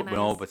being we like recognized.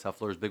 no, but South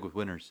Florida's big with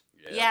winners.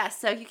 Yeah,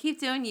 so you keep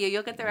doing you,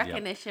 you'll get the Yeah.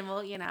 recognition.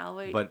 Well, you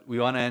know, But we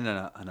want to end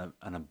on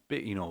a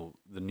bit. You know,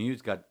 the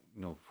news got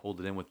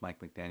folded in with Mike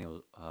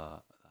McDaniel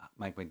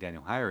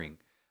hiring.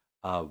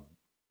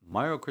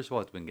 Mario Cristobal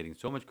has been getting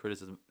so much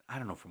criticism. I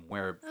don't know from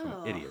where, from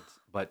Oh. idiots,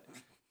 but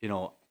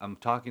I'm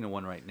talking to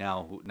one right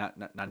now who not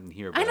in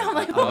here, I but know, on,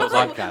 like, on the what was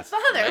I- podcast.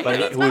 Father, But what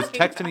are who you was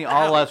talking texting me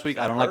all about? last week.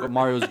 I don't like what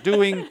Mario's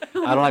doing. I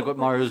don't like what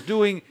Mario's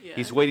doing. Yeah.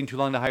 He's waiting too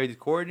long to hire these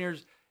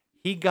coordinators.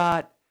 He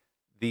got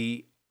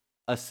the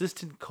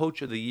assistant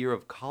coach of the year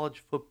of college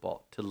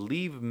football to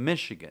leave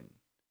Michigan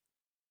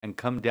and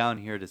come down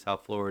here to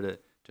South Florida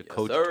to Yes,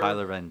 coach sir.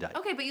 Tyler Van Dyke.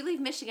 Okay, but you leave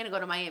Michigan to go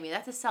to Miami.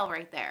 That's a sell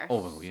right there.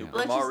 Oh, yeah. Super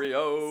Let's just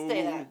Mario.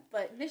 Say that.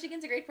 But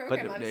Michigan's a great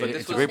program. But I'm it- sure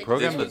it's they'll a great take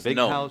program, it. but was big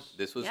known. house.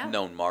 This was Yeah.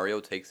 known. Mario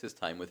takes his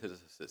time with his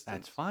assistants.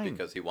 That's fine.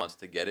 because he wants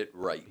to get it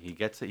right. He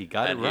gets it. He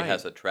got and it right. he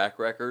has a track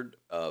record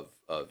of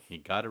He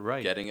got it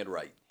right. getting it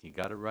right. He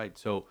got it right.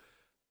 So,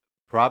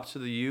 props to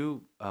the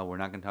U. We're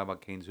not going to talk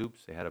about Canes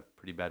hoops. They had a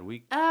pretty bad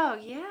week. Oh,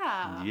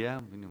 yeah.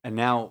 Yeah. we know. And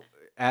now,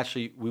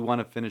 Ashley, we want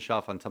to finish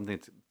off on something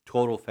that's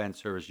total fan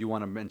service. You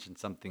want to mention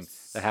something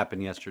that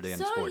happened yesterday in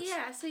sports.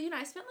 So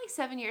I spent like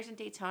 7 years in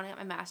Daytona, got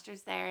my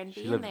master's there, and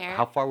She being lived- there,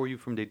 How far were you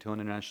from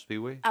Daytona International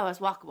Speedway? oh, it was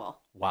walkable.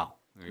 Wow.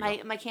 There you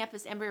go. My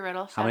campus, Embry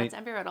Riddle. How Shout many- out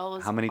to Embry Riddle.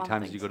 Was How many on the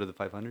times did you things. go to the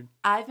 500?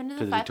 I've been to To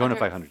the the 500, Daytona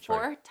 500,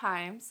 sorry. 4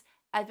 times.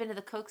 I've been to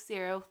the Coke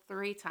Zero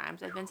 3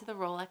 times. I've been to the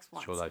Rolex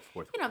once. Show life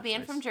fourth. You know, being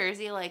Nice. from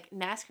Jersey, like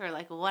NASCAR,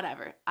 like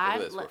whatever. Look at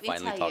this. We're Let me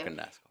finally tell talking you,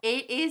 NASCAR.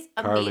 it is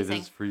Carly, amazing.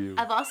 this is for you.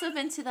 I've also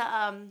been to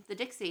the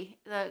Dixie,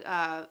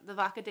 the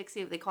Vodka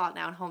Dixie, they call it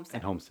now in Homestead.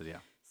 And Homestead, yeah.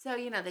 So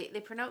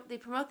they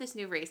promote this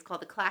new race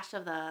called the Clash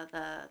of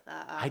the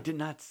I did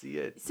not see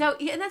it. So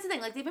yeah, and that's the thing.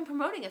 Like they've been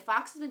promoting it.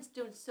 Fox has been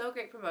doing so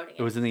great promoting it.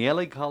 It was in the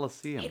LA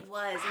Coliseum. It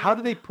was. How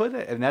do they put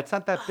it? And that's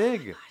not that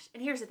big. Gosh,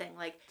 and here's the thing.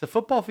 Like It's a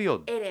football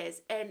field. it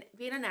is, and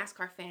being a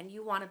NASCAR fan,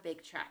 you want a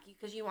big track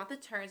because you want the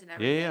turns and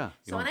everything. yeah.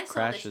 You So when want I saw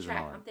crashes this and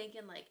track, all that. I'm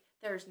thinking like,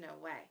 there's no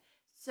way.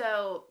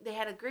 So they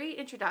had a great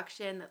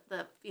introduction.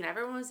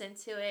 Everyone was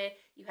into it.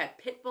 You had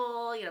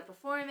Pitbull,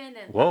 performing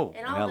and Whoa,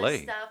 and in all LA.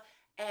 this stuff.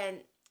 And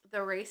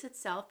the race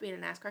itself, being a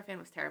NASCAR fan,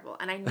 was terrible.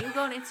 And I knew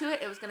going into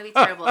it, it was going to be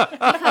terrible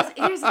because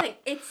here's the thing: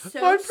 it's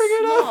so Why'd bring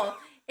it up? small.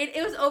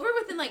 It was over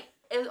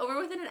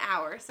within an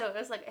hour. So it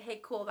was like, hey,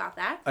 cool about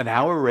that. An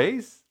hour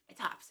race?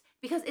 Tops.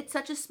 Because it's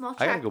such a small I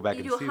track. gotta go back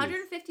you and do see this.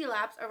 150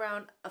 laps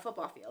around a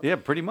football field. Yeah,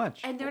 pretty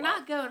much. And they're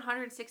not going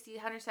 160,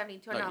 170,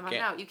 200 No, you miles an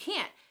can't. hour. You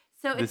can't.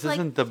 So This it's like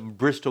isn't the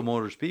Bristol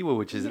Motor Speedway,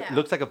 which is Yeah. it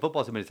looks like a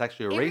football team, but it's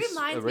actually a it race.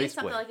 reminds a me of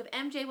something raceway. like if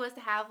MJ was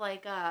to have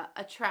like a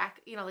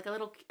track, like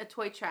a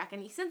toy track,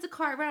 and he sends a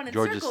car around in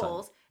George's son.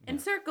 circles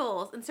and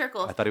circles and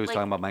circles. I thought he was like,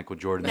 talking about Michael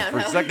Jordan there No,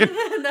 for no, a second.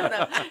 no.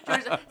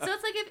 George, so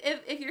it's like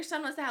if your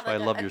son was to have That's why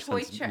like I love a your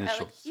toy son's track,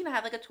 initials.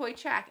 have like a toy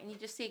track, and you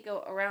just see it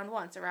go around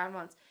once.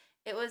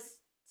 It was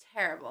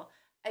terrible.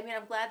 I mean,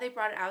 I'm glad they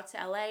brought it out to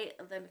LA.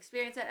 The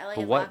experience at LA.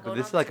 But is what? not But going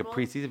this on is like a Super Bowl.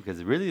 preseason because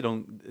they really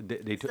don't.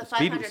 They It's the took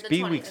 500, the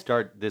Speed Week 20th.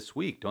 start this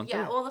week, don't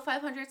Yeah, they? well, the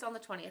 500's on the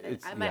 20th.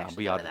 It's, I might I'll actually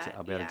be go out. to that.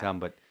 I'll be out of Yeah. town,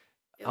 but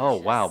It oh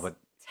was wow! just But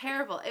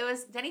terrible. It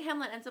was Denny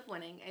Hamlin ends up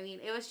winning. I mean,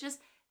 it was just.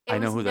 I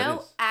know was who that no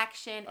is.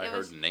 action. I It heard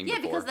was the name yeah,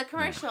 before. because the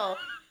commercial.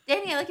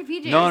 Danny, I like your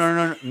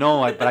PJs.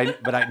 no.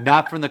 But I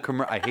not from the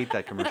commercial. I hate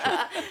that commercial.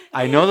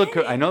 I know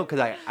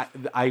because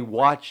I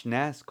watch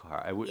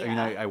NASCAR.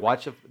 Yeah. I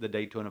watch the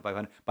Daytona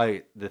 500.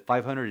 By the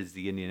 500 is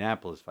the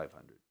Indianapolis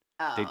 500.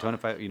 Oh. Daytona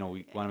 5. We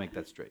want to make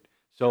that straight.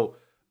 So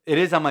it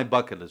is on my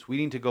bucket list. We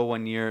need to go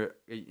one year,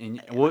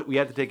 and we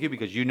have to take you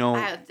because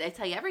I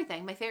tell you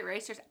everything. My favorite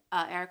racer's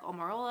Eric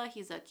Almirola.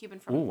 He's a Cuban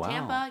from Oh, wow.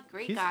 Tampa.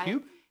 Great He's guy.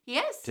 Cuban? He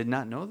is. Did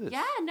not know this.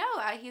 Yeah, no,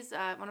 he's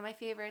one of my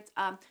favorites.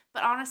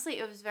 But honestly,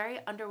 it was very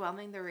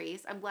underwhelming, the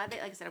race. I'm glad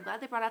I'm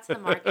glad they brought it out to the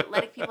market,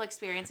 letting people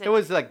experience it. It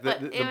was like But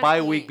the it was-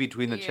 bye week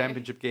between the yeah.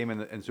 championship game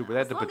and Super. They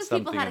had As to long put as people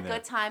something had a in there.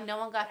 good time, no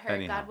one got hurt.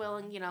 Anyhow. God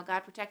willing, God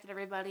protected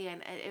everybody,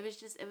 and it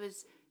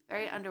was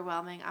very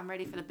underwhelming. I'm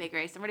ready for the big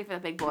race. I'm ready for the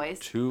big boys.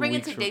 Bring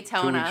it to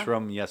Daytona. 2 weeks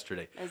from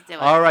yesterday. Let's do it.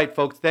 All right,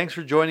 folks. Thanks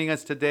for joining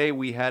us today.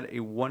 We had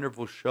a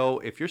wonderful show.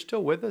 If you're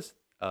still with us,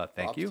 thank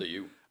Props you. to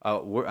you. I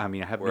have We're no at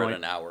idea.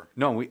 an hour.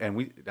 No, I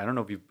don't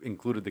know if you've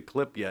included the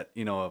clip yet.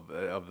 Of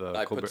the.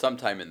 I Colbert- put some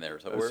time in there,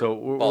 so we're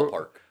we're-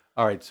 ballpark.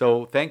 All right.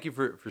 So thank you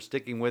for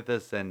sticking with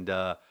us, and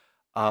a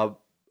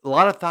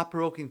lot of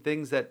thought-provoking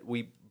things that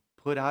we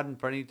put out in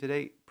front of you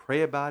today.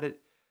 Pray about it.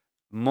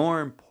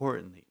 More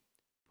importantly,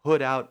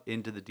 put out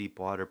into the deep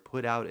water,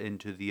 put out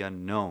into the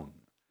unknown,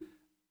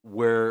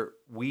 where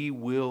we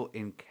will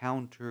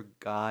encounter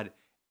God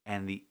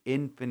and the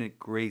infinite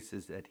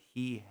graces that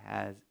He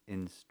has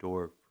in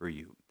store for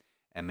you.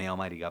 And may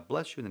Almighty God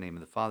bless you in the name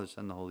of the Father,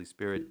 Son, and the Holy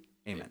Spirit.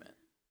 Amen. Amen.